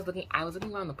looking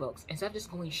around the books. Instead of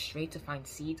just going straight to find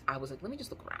seats, I was like, let me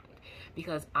just look around.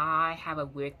 Because I have a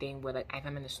weird thing where, like, if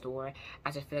I'm in the store,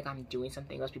 as I feel like I'm doing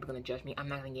something else, people are gonna judge me. I'm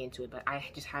not gonna get into it, but I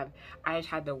just had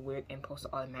the weird impulse to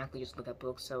automatically just look at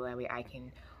books so that way I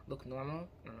can look normal.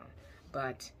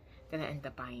 But then I ended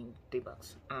up buying 3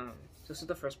 books. So this is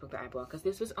the first book that I bought, because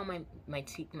this was on my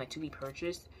to-be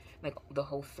purchased, like the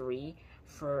whole 3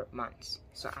 for months.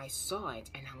 So I saw it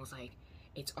and I was like,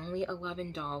 it's only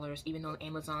 $11, even though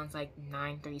Amazon's like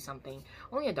 $9.30 something,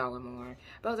 only $1 more.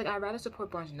 But I was like, I'd rather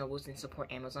support Barnes & Noble's than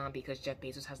support Amazon, because Jeff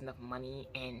Bezos has enough money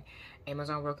and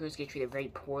Amazon workers get treated very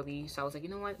poorly. So I was like, you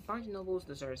know what, Barnes & Noble's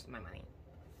deserves my money.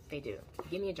 They do.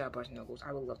 Give me a job, Barnes & Noble's.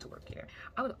 I would love to work here.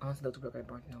 I would honestly love to work at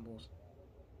Barnes & Noble's.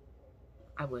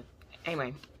 I would.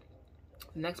 Anyway,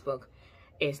 the next book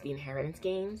is The Inheritance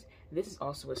Games. This is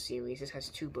also a series. This has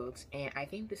 2 books, and I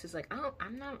think this is like, I don't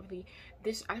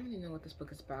really know what this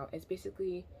book is about.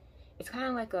 It's It's kind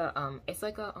of like a it's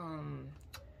like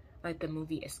the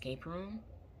movie Escape Room.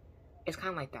 It's kind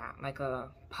of like that, like a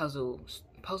puzzle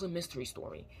mystery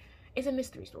story. It's a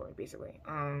mystery story basically.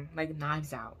 Like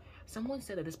Knives Out. Someone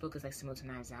said that this book is like similar to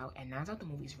Knives Out, and Knives Out the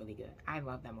movie is really good. I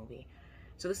love that movie.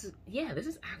 So this is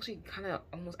actually kind of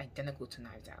almost identical to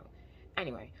Knives Out.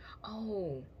 Anyway,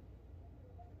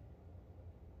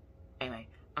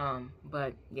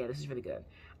 but yeah, this is really good.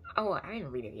 Oh, I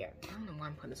didn't read it yet. I don't know why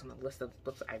I'm putting this on the list of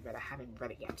books that I read. I haven't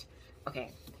read it yet. Okay,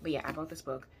 but yeah, I bought this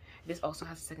book. This also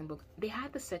has a second book. They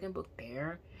had the second book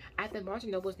there. At the Barnes &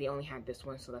 Nobles, they only had this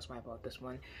one, so that's why I bought this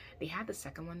one. They had the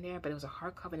second one there, but it was a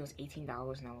hardcover and it was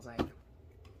 $18, and I was like,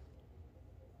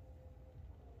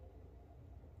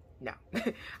 no.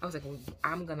 I was like,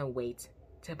 I'm gonna wait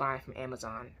to buy it from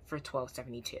Amazon for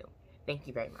 $12.72. Thank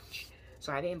you very much.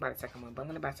 So I didn't buy the second one, but I'm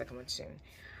gonna buy the second one soon.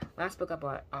 Last book I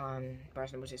bought on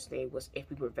Barnes & Nobles yesterday was If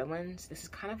We Were Villains. This is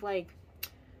kind of like,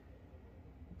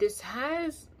 this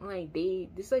has like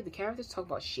this is like the characters talk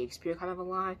about Shakespeare kind of a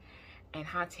lot, and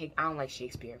I don't like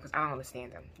Shakespeare because I don't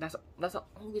understand them. That's the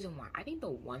only reason why. I think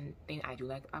the one thing I do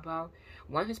like about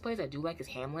one of his plays I do like is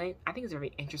Hamlet. I think it's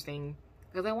very interesting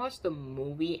because I watched the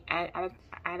movie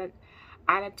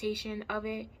adaptation of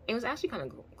it. It was actually kind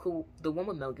of cool. The one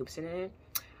with Mel Gibson in it.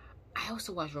 I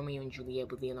also watched Romeo and Juliet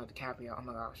with Leonardo DiCaprio. Oh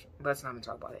my gosh, let's not even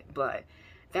talk about it. But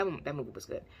that movie was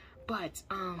good. But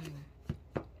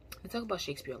they talk about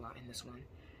Shakespeare a lot in this one.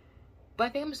 But I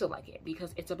think I'm gonna still like it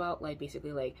because it's about like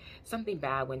basically like something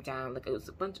bad went down. Like it was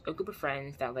a group of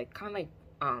friends that like kind of like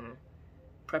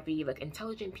preppy, like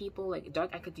intelligent people, like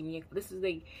dark academia. This is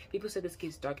like, people said this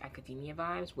gives dark academia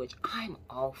vibes, which I'm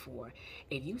all for.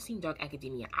 If you've seen dark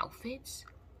academia outfits,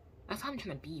 that's how I'm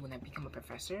trying to be when I become a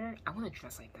professor. I want to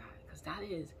dress like that because that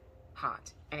is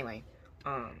hot. Anyway,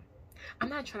 I'm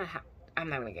not gonna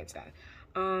get into that.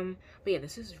 But yeah,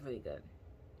 this is really good.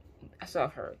 I saw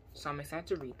her, so I'm excited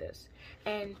to read this.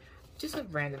 And just a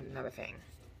random another thing.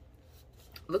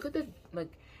 Look at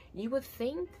you would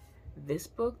think this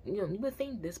book, you would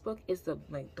think this book is the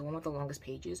one with the longest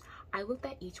pages. I looked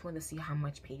at each one to see how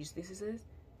much pages this is.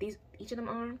 Each of them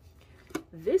are.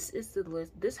 This is the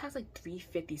list. This has like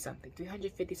 350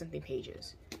 something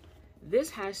pages.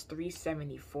 This has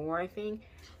 374, I think.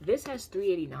 This has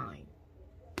 389.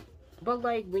 But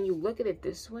like when you look at it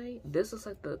this way, this is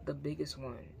like the biggest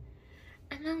one.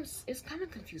 And it's kind of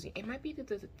confusing. It might be the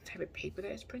type of paper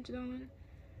that it's printed on,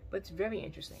 but it's very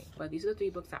interesting. But these are the 3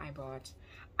 books that I bought.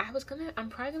 I'm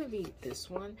probably gonna read this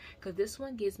one because this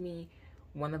one gives me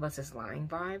One of Us Is Lying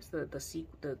vibes,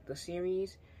 the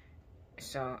series.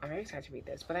 So I'm very excited to read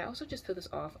this. But I also just took this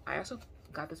off. I also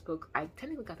got this book. I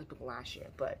technically got this book last year,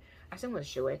 but I still want to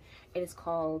show it. And it's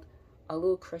called A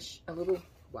Little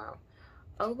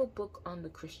Book on the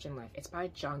Christian Life. It's by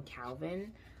John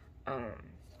Calvin.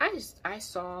 I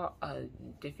saw a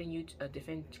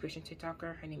different Christian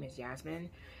TikToker. Her name is Yasmin,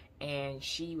 and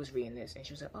she was reading this, and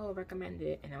she was like, "Oh, recommend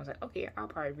it." And I was like, "Okay, I'll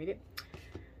probably read it."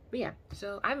 But yeah,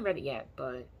 so I haven't read it yet,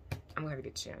 but I'm gonna read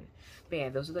it soon. But yeah,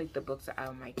 those are like the books that are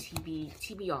on my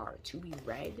TBR to be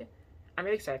read. I'm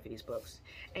really excited for these books.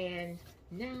 And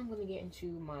now I'm gonna get into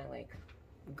my like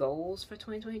goals for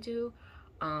 2022.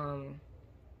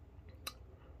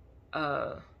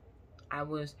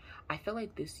 I felt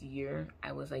like this year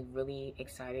I was like really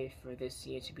excited for this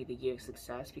year to be the year of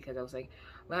success, because I was like,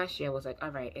 last year I was like, all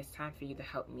right, it's time for you to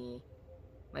help me,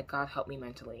 like God help me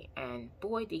mentally. And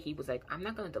boy did he was like, I'm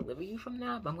not gonna deliver you from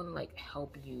that, but I'm gonna like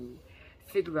help you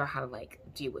figure out how to like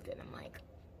deal with it. I'm like,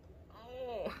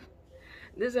 oh,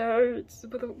 this hurts,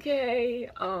 but okay.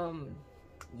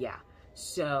 Yeah,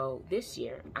 so this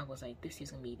year I was like, this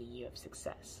is gonna be the year of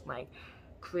success, like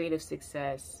creative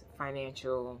success,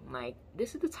 financial, like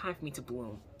this is the time for me to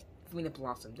bloom, for me to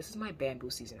blossom. This is my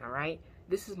bamboo season, all right?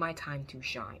 This is my time to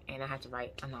shine, and I have to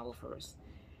write a novel first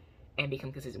and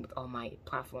become consistent with all my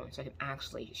platforms so I can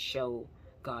actually show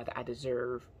God that I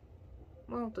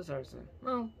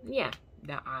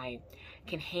that I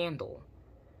can handle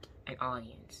an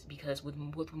audience. Because with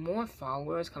more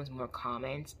followers comes more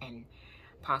comments and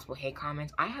possible hate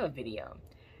comments. I have a video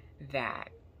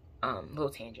that little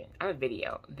tangent. I have a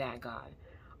video that got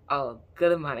a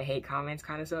good amount of hate comments,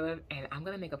 kind of, sort of, and I'm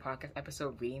gonna make a podcast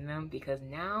episode reading them, because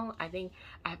now I think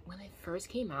when it first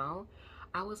came out,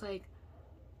 I was like,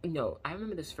 no, I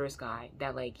remember this first guy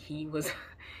that like he was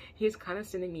kind of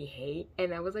sending me hate,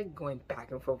 and I was like going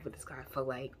back and forth with this guy for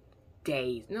like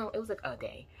days. No, it was like a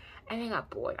day, and I got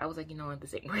bored. I was like, you know what,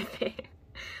 this ain't worth it.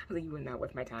 I was like, you are not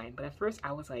worth my time. But at first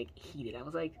I was like heated. I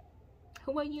was like,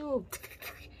 who are you?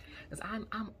 Because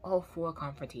I'm all for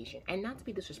confrontation, and not to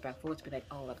be disrespectful, to be like,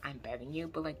 oh, like I'm better than you,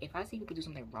 but like if I see people do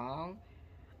something wrong,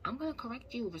 I'm gonna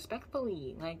correct you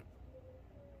respectfully. Like,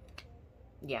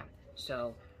 yeah.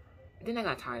 So then I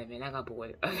got tired of it and I got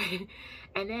bored of it.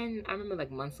 And then I remember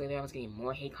like months later I was getting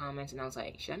more hate comments and I was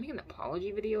like, should I make an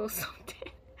apology video or something?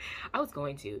 I was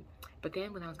going to. But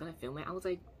then when I was gonna film it, I was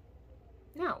like,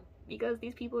 no, because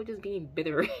these people are just being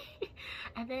bitter.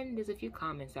 And then there's a few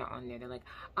comments that are on there. They're like,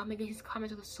 oh my god, his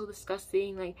comments are so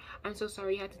disgusting. Like, I'm so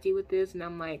sorry you had to deal with this. And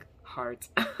I'm like, heart.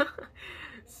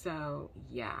 So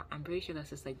yeah, I'm pretty sure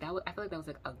that's just like, I feel like that was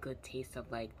like a good taste of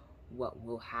like what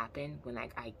will happen when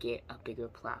like I get a bigger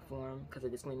platform, because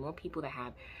there's gonna be more people that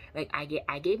have like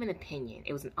I gave an opinion.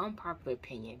 It was an unpopular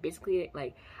opinion. Basically,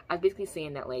 like I was basically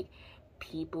saying that like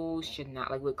people should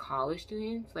not, like with college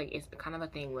students, like it's kind of a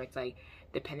thing where it's like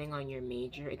depending on your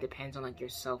major, it depends on like your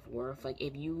self-worth. Like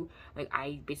if you, like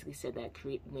I basically said that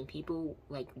when people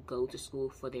like go to school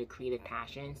for their creative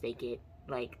passions, they get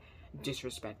like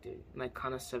disrespected like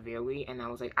kind of severely, and I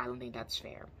was like, I don't think that's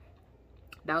fair.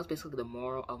 That was basically the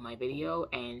moral of my video,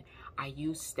 and I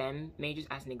used STEM majors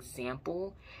as an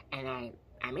example, and I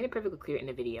made it perfectly clear in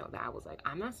the video that I was like,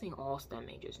 I'm not saying all STEM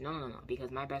majors, no,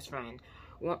 because my best friend,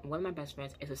 one of my best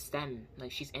friends is a STEM,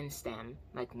 like she's in STEM,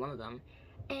 like one of them,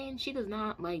 and she does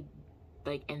not like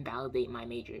invalidate my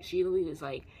major. She literally is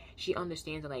like, she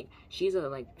understands that like she's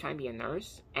like trying to be a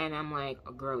nurse, and I'm like,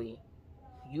 oh, girly,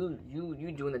 you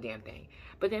doing the damn thing.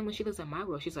 But then when she looks at my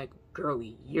world, she's like,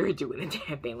 girly, you're doing the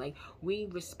damn thing. Like, we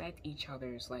respect each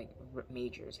other's like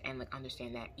majors and like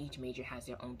understand that each major has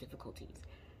their own difficulties.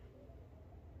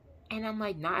 And I'm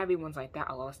like, not everyone's like that.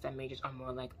 A lot of STEM majors are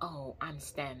more like, oh, I'm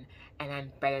STEM and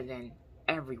I'm better than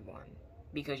everyone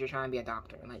because you're trying to be a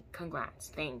doctor. Like, congrats,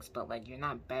 thanks, but like you're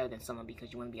not better than someone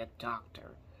because you want to be a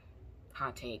doctor.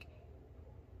 Hot take.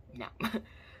 No.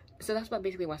 So that's what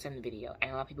basically what I said in the video,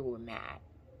 and a lot of people were mad.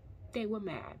 They were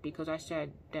mad because I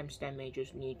said them STEM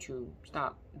majors need to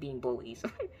stop being bullies.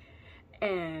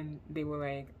 And they were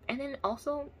like, and then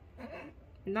also,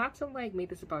 not to like make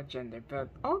this about gender, but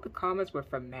all the comments were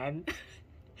from men.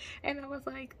 And I was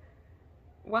like,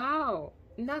 wow.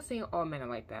 Not saying all men are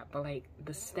like that, but like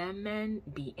the STEM men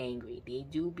be angry. They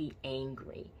do be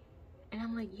angry. And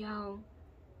I'm like, yo,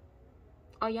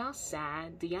 are y'all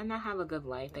sad? Do y'all not have a good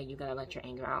life that you gotta let your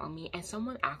anger out on me? And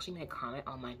someone actually made a comment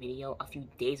on my video a few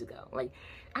days ago. Like,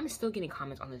 I'm still getting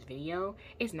comments on this video.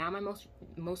 It's not my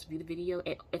most viewed video.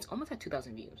 It's almost at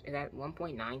 2,000 views. It's at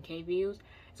 1.9k views.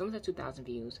 It's almost at 2,000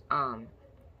 views. I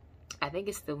think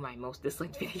it's still my most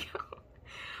disliked video.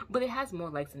 But it has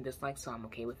more likes than dislikes, so I'm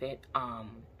okay with it.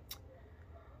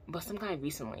 But some guy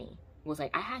recently was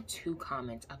like, I had 2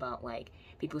 comments about like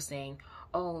people saying,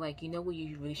 oh, like, you know what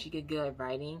you really should get good at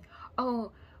writing?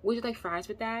 Oh, would you like fries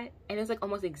with that? And it's like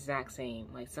almost the exact same.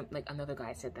 Like another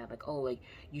guy said that, like, oh, like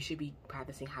you should be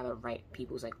practicing how to write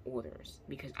people's like orders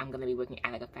because I'm gonna be working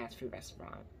at like a fast food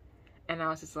restaurant. And I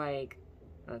was just like,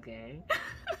 okay.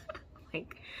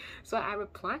 Like, so I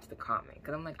replied to the comment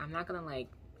because I'm like, I'm not gonna like,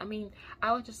 I mean,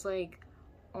 I was just like,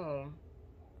 oh,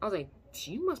 I was like,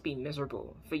 you must be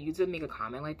miserable for you to make a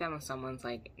comment like that on someone's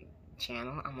like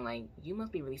channel. I'm like, you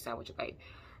must be really sad with your life.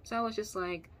 So I was just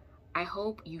like, I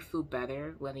hope you feel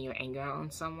better letting your anger out on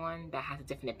someone that has a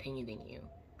different opinion than you.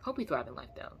 Hope you thrive in life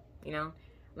though, you know?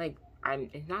 Like,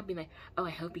 it's not being like, oh, I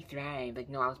hope you thrive. Like,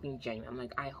 no, I was being genuine. I'm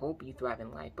like, I hope you thrive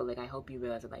in life, but like, I hope you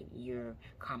realize that like your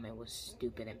comment was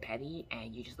stupid and petty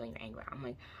and you just letting your anger out. I'm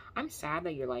like, I'm sad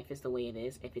that your life is the way it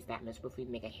is if it's that miserable for you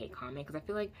to make a hate comment, because I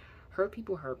feel like hurt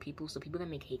people, so people that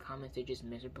make hate comments, they're just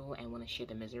miserable and want to share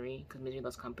the misery, because misery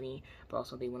loves company, but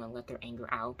also they want to let their anger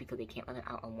out because they can't let it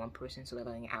out on one person, so they're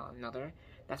letting it out on another.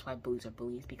 That's why bullies are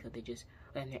bullies, because they're just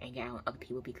letting their anger out on other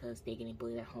people because they're getting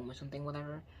bullied at home or something,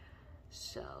 whatever.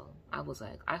 So I was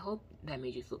like, I hope that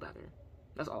made you feel better.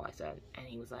 That's all I said. And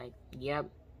he was like, yep.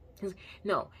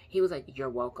 He was like, you're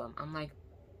welcome. I'm like,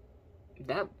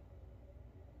 that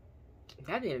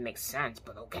didn't even make sense,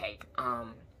 but okay.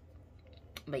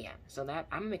 But yeah, so that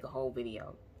I'm gonna make a whole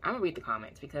video. I'm gonna read the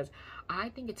comments because I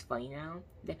think it's funny now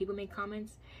that people make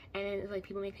comments, and it's like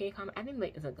people make hate comments. I think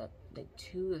like it's like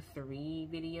 2 or 3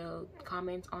 video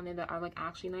comments on it that are like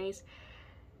actually nice.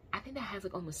 I think that has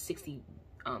like almost 60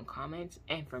 comments,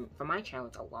 and from my channel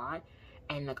it's a lot,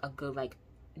 and like a good like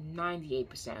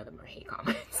 98% of them are hate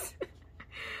comments.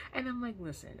 And I'm like,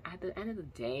 listen, at the end of the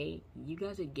day, you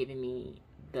guys are giving me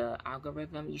the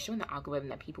algorithm. You're showing the algorithm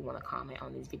that people want to comment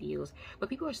on these videos, but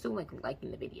people are still like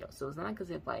liking the video. So it's not like as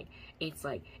if like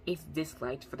it's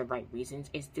disliked for the right reasons.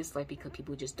 It's disliked because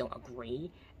people just don't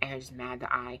agree and are just mad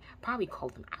that I probably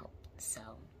called them out. So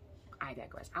I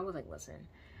digress. I was like, listen,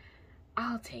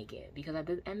 I'll take it, because at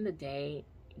the end of the day,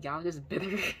 y'all just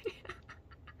bitter.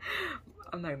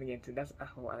 I'm not gonna get into it. That's a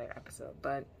whole other episode,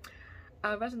 but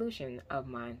a resolution of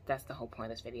mine, that's the whole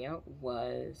point of this video,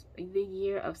 was the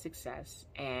year of success,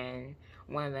 and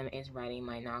one of them is writing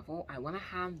my novel. I want to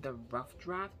have the rough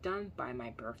draft done by my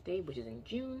birthday, which is in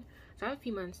June, so I have a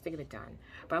few months to get it done,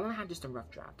 but I want to have just a rough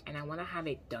draft, and I want to have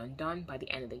it done by the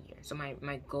end of the year. So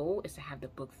my goal is to have the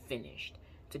book finished,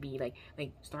 to be like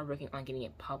start working on getting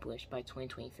it published by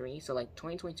 2023. So like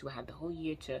 2022, I have the whole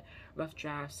year to rough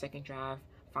draft, second draft,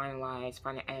 finalize,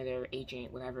 find an editor,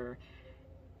 agent, whatever.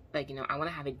 Like, you know, I want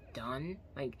to have it done,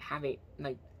 like have it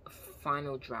like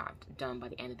final draft done by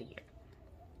the end of the year.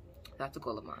 That's a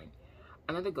goal of mine.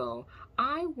 Another goal,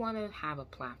 I want to have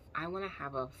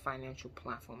a financial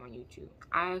platform on YouTube.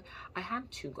 I have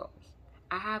two goals.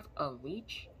 I have a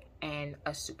reach and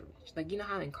a super reach. Like, you know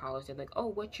how in college they're like, oh,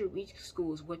 what's your reach,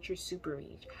 schools? What's your super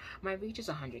reach? My reach is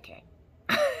 100K.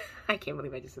 I can't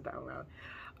believe I just said that out loud.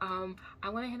 I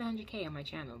want to hit 100K on my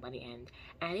channel by the end.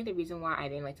 And I think the reason why I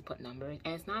didn't like to put numbers,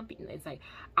 and it's like,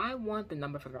 I want the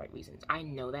number for the right reasons. I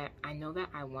know that I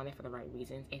want it for the right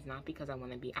reasons. It's not because I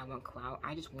want clout.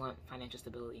 I just want financial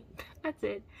stability. That's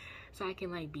it. So I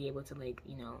can like be able to like,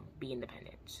 you know, be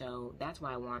independent. So that's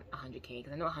why I want 100K,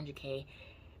 because I know 100K,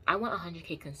 I want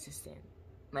 100K consistent,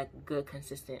 like good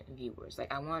consistent viewers.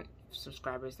 Like I want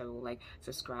subscribers that will like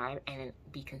subscribe and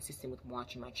be consistent with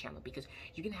watching my channel, because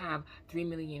you can have 3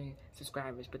 million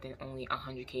subscribers but then only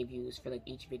 100K views for like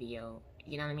each video.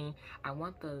 You know what I mean? I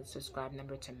want the subscribe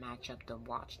number to match up the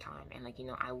watch time, and like, you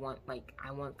know, I want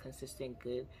consistent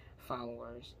good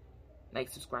followers, like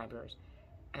subscribers,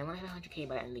 and I want to hit 100K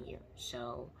by the end of the year.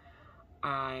 So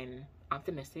I'm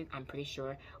optimistic. I'm pretty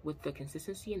sure with the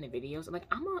consistency in the videos, like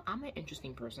I'm an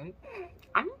interesting person.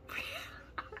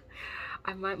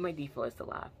 My default is to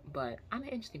laugh, but I'm an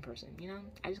interesting person, you know?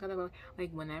 I just gotta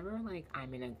like whenever like I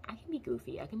can be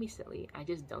goofy, I can be silly. I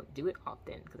just don't do it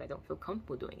often because I don't feel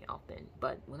comfortable doing it often.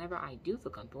 But whenever I do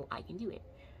feel comfortable, I can do it.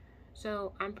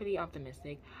 So I'm pretty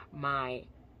optimistic. I'm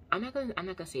not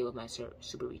gonna say what my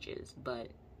super reach is, but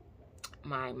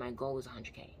my goal is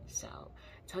 100K. So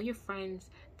tell your friends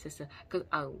to, because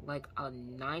like over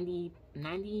 90%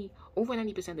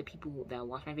 of the people that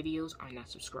watch my videos are not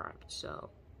subscribed.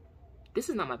 So this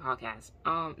is not my podcast.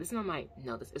 This is my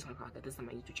podcast. This is not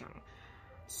my YouTube channel.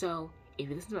 So if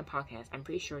you listen to my podcast, I'm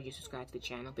pretty sure you subscribe to the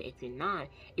channel. But if you're not,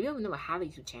 if you don't know I have a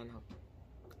YouTube channel,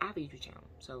 I have a YouTube channel.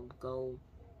 So go,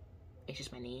 it's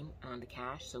just my name, The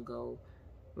Cash. So go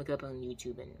look it up on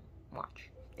YouTube and watch.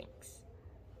 Thanks.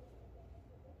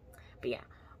 But yeah,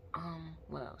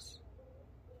 what else?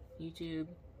 YouTube.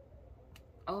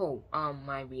 Oh,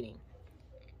 my reading.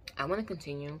 I want to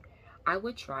continue. I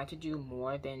would try to do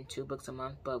more than 2 books a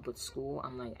month, but with school,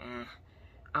 I'm like,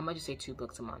 I might just say 2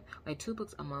 books a month. Like 2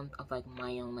 books a month of like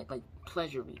my own, like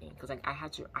pleasure reading. Cause like I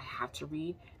have to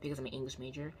read because I'm an English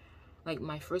major. Like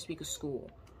my first week of school,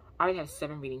 I already have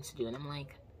 7 readings to do, and I'm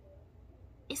like,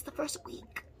 it's the first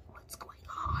week. What's going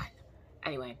on?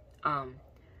 Anyway,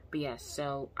 but yeah,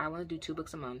 so I want to do 2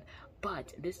 books a month,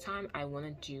 but this time I want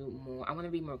to do more. I want to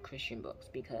read more Christian books,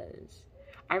 because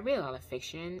I read a lot of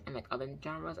fiction and like other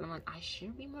genres, and I'm like, I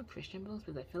should read more Christian books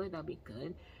because I feel like that'll be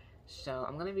good. So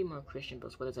I'm gonna read more Christian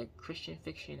books, whether it's like Christian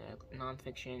fiction or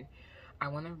non-fiction. I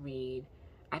want to read,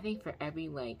 I think for every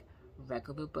like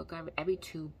regular book I read, every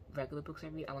 2 regular books I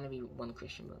read, I want to read 1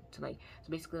 Christian book. So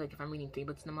basically, like if I'm reading 3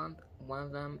 books in a month, one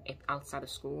of them, if outside of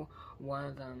school, one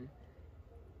of them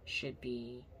should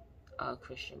be a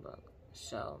Christian book.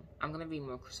 So I'm gonna read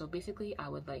more. So basically I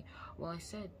would like, well, I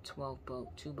said 2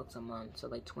 books a month, so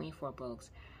like 24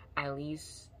 books. At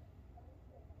least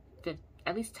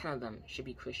 10 of them should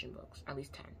be Christian books, at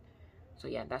least 10. So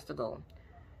yeah, that's the goal.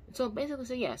 So basically,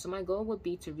 so yeah, so my goal would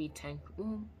be to read 10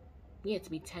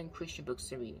 Christian books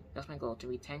to read. That's my goal, to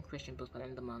read 10 Christian books by the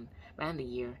end of the month, by the end of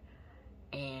the year,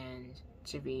 and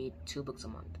to read 2 books a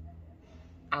month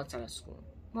outside of school.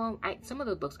 Well, some of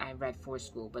the books I read for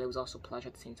school, but it was also pleasure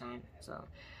at the same time. So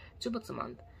 2 books a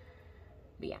month.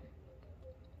 But yeah.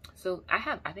 So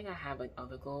I think I have like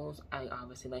other goals. I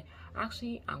obviously like,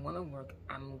 actually I want to work.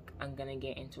 I'm gonna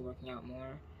get into working out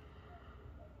more,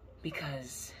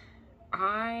 because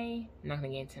I'm not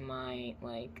gonna get into my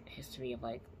like history of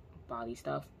like body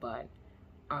stuff, but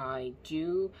I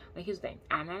do like, here's the thing.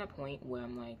 I'm at a point where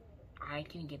I'm like, I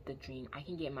can get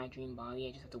my dream body.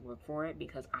 I just have to work for it,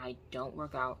 because I don't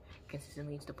work out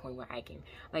consistently to the point where I can,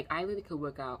 like, I literally could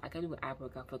work out, I could do an ab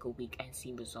workout for like a week and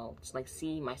see results, like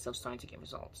see myself starting to get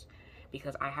results,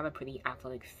 because I have a pretty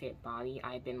athletic, fit body.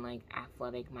 I've been like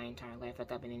athletic my entire life.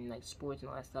 Like I've been in like sports and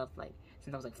all that stuff like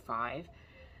since I was like 5.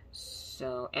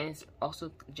 So, and it's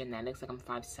also genetics. Like I'm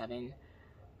 5'7".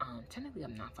 Technically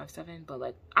I'm not 5'7", but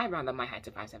like I round up my height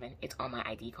to 5'7". It's on my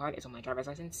ID card, it's on my driver's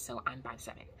license, so I'm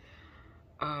 5'7".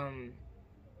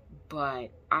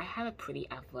 But I have a pretty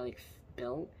athletic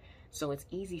build, so it's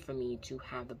easy for me to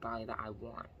have the body that I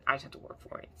want. I just have to work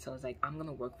for it. So it's like, I'm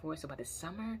gonna work for it. So by the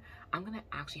summer, I'm gonna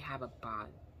actually have a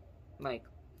body, like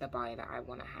the body that I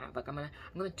want to have. Like I'm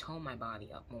gonna tone my body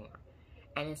up more.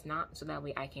 And it's not so that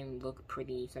way I can look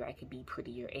pretty, so that I could be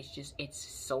prettier. It's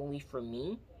solely for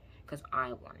me, because I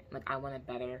want it. Like, I want to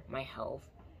better my health.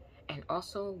 And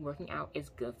also, working out is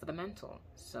good for the mental.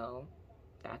 So,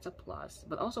 that's a plus.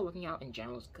 But also, working out in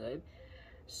general is good.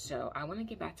 So, I want to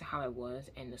get back to how I was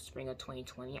in the spring of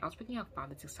 2020. I was working out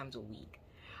 5 to 6 times a week.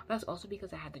 But that's also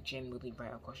because I had the gym really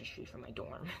right across the street from my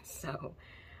dorm. So,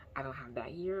 I don't have that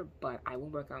here. But I will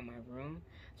work out in my room.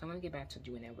 So, I'm going to get back to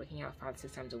doing that. Working out 5 to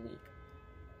 6 times a week.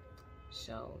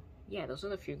 So, yeah, those are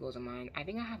the few goals of mine. I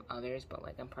think I have others, but,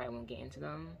 like, I probably won't get into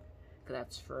them. Because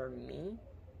that's for me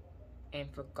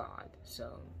and for God.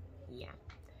 So, yeah.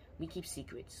 We keep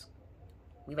secrets.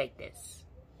 We like this.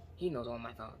 He knows all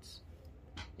my thoughts.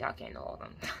 Y'all can't know all of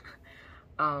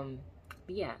them.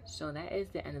 But yeah, so that is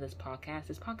the end of this podcast.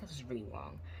 This podcast is really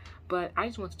long. But I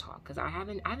just want to talk. Because I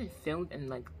haven't filmed in,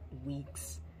 like,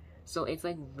 weeks. So it's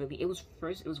like really, it was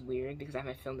weird because I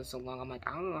haven't filmed this so long. I'm like,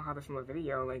 I don't know how to film a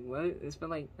video. Like, what? It's been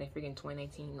like freaking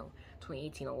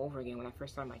 2018 all over again when I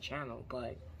first started my channel.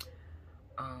 But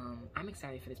I'm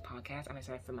excited for this podcast. I'm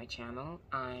excited for my channel.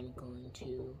 I'm going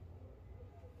to,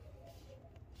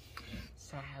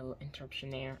 sorry, I had a little interruption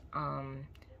there.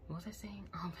 What was I saying?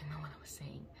 I don't even know what I was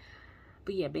saying.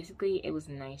 But yeah, basically, it was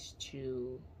nice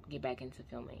to get back into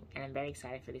filming. And I'm very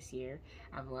excited for this year.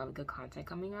 I have a lot of good content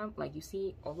coming up. Like, you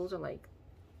see, all those are like,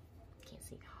 I can't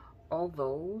see. All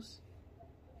those,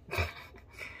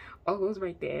 all those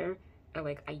right there are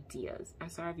like ideas. I'm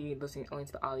sorry if you're listening only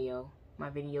to the audio. My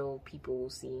video people will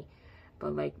see.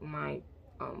 But like my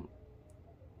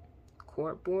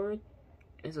chord board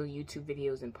is those YouTube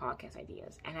videos and podcast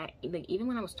ideas. And I, like, even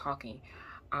when I was talking,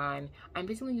 I'm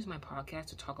basically using my podcast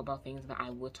to talk about things that I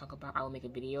would talk about, I will make a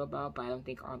video about, but I don't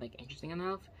think are like interesting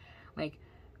enough. Like,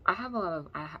 I have a lot of,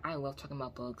 I love talking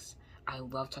about books. I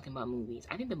love talking about movies.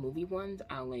 I think the movie ones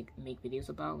I'll like make videos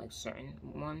about, like certain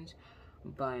ones,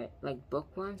 but like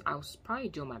book ones I'll probably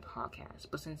do on my podcast.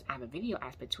 But since I have a video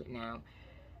aspect to it now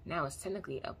it's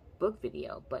technically a book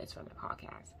video, but it's from my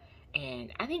podcast.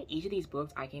 And I think each of these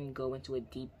books I can go into a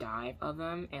deep dive of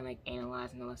them and like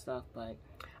analyze and all that stuff, but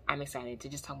I'm excited to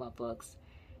just talk about books.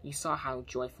 You saw how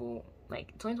joyful, like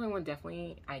 2021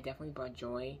 I definitely brought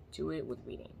joy to it with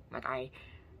reading. Like I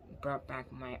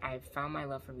found my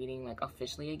love for reading like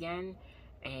officially again.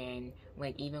 And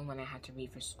like even when I had to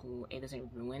read for school, it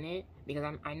doesn't ruin it, because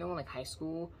I know like high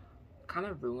school kind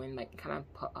of ruined, like kind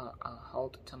of put a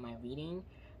halt to my reading,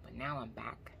 but now I'm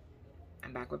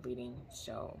back with reading.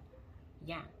 So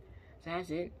yeah, so that's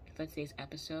it for today's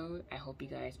episode. I hope you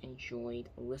guys enjoyed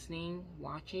listening,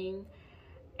 watching,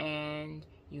 and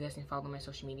you guys can follow my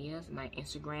social medias. My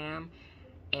Instagram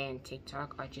and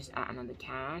TikTok are just at Ananda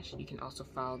Cash. You can also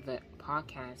follow the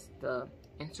podcast, the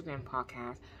Instagram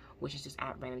podcast, which is just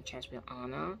at Random Chats with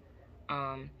Anna.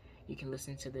 You can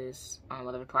listen to this on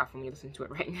whatever platform you listen to it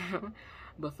right now.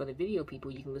 But for the video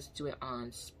people, you can listen to it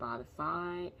on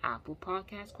Spotify, Apple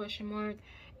Podcasts,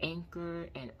 Anchor,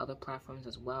 and other platforms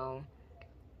as well.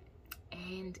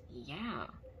 And yeah,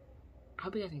 I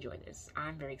hope you guys enjoyed this.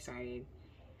 I'm very excited.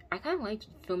 I kind of liked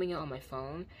filming it on my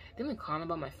phone. The only con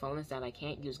about my phone is that I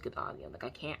can't use good audio.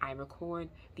 Like I record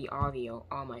the audio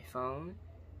on my phone.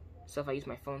 So if I use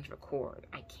my phone to record,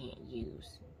 I can't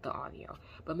use the audio.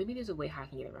 But maybe there's a way how I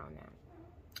can get around that.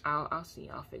 I'll see.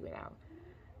 I'll figure it out.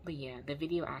 But yeah, the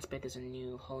video aspect is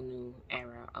a whole new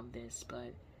era of this.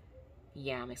 But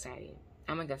yeah, I'm excited.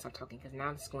 I'm gonna stop talking because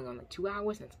now it's going on like 2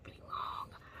 hours and it's pretty long.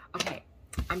 Okay,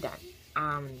 I'm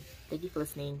done. Thank you for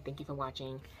listening. Thank you for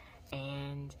watching.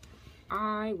 And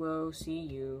I will see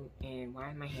you in,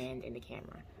 why is my hand in the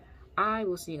camera? I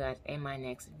will see you guys in my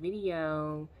next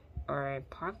video or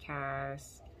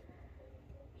podcast.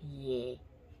 Yeah.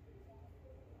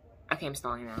 Okay, I'm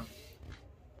stalling now.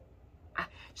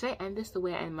 Should I end this the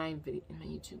way I end my video in my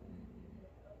YouTube?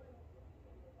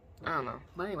 I don't know.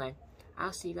 But anyway,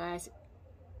 I'll see you guys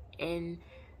in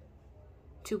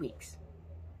 2 weeks.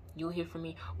 You'll hear from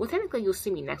me. Well, technically, you'll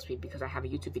see me next week because I have a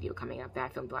YouTube video coming up that I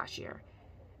filmed last year.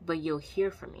 But you'll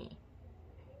hear from me.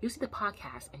 You'll see the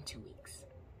podcast in 2 weeks.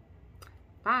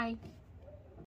 Bye.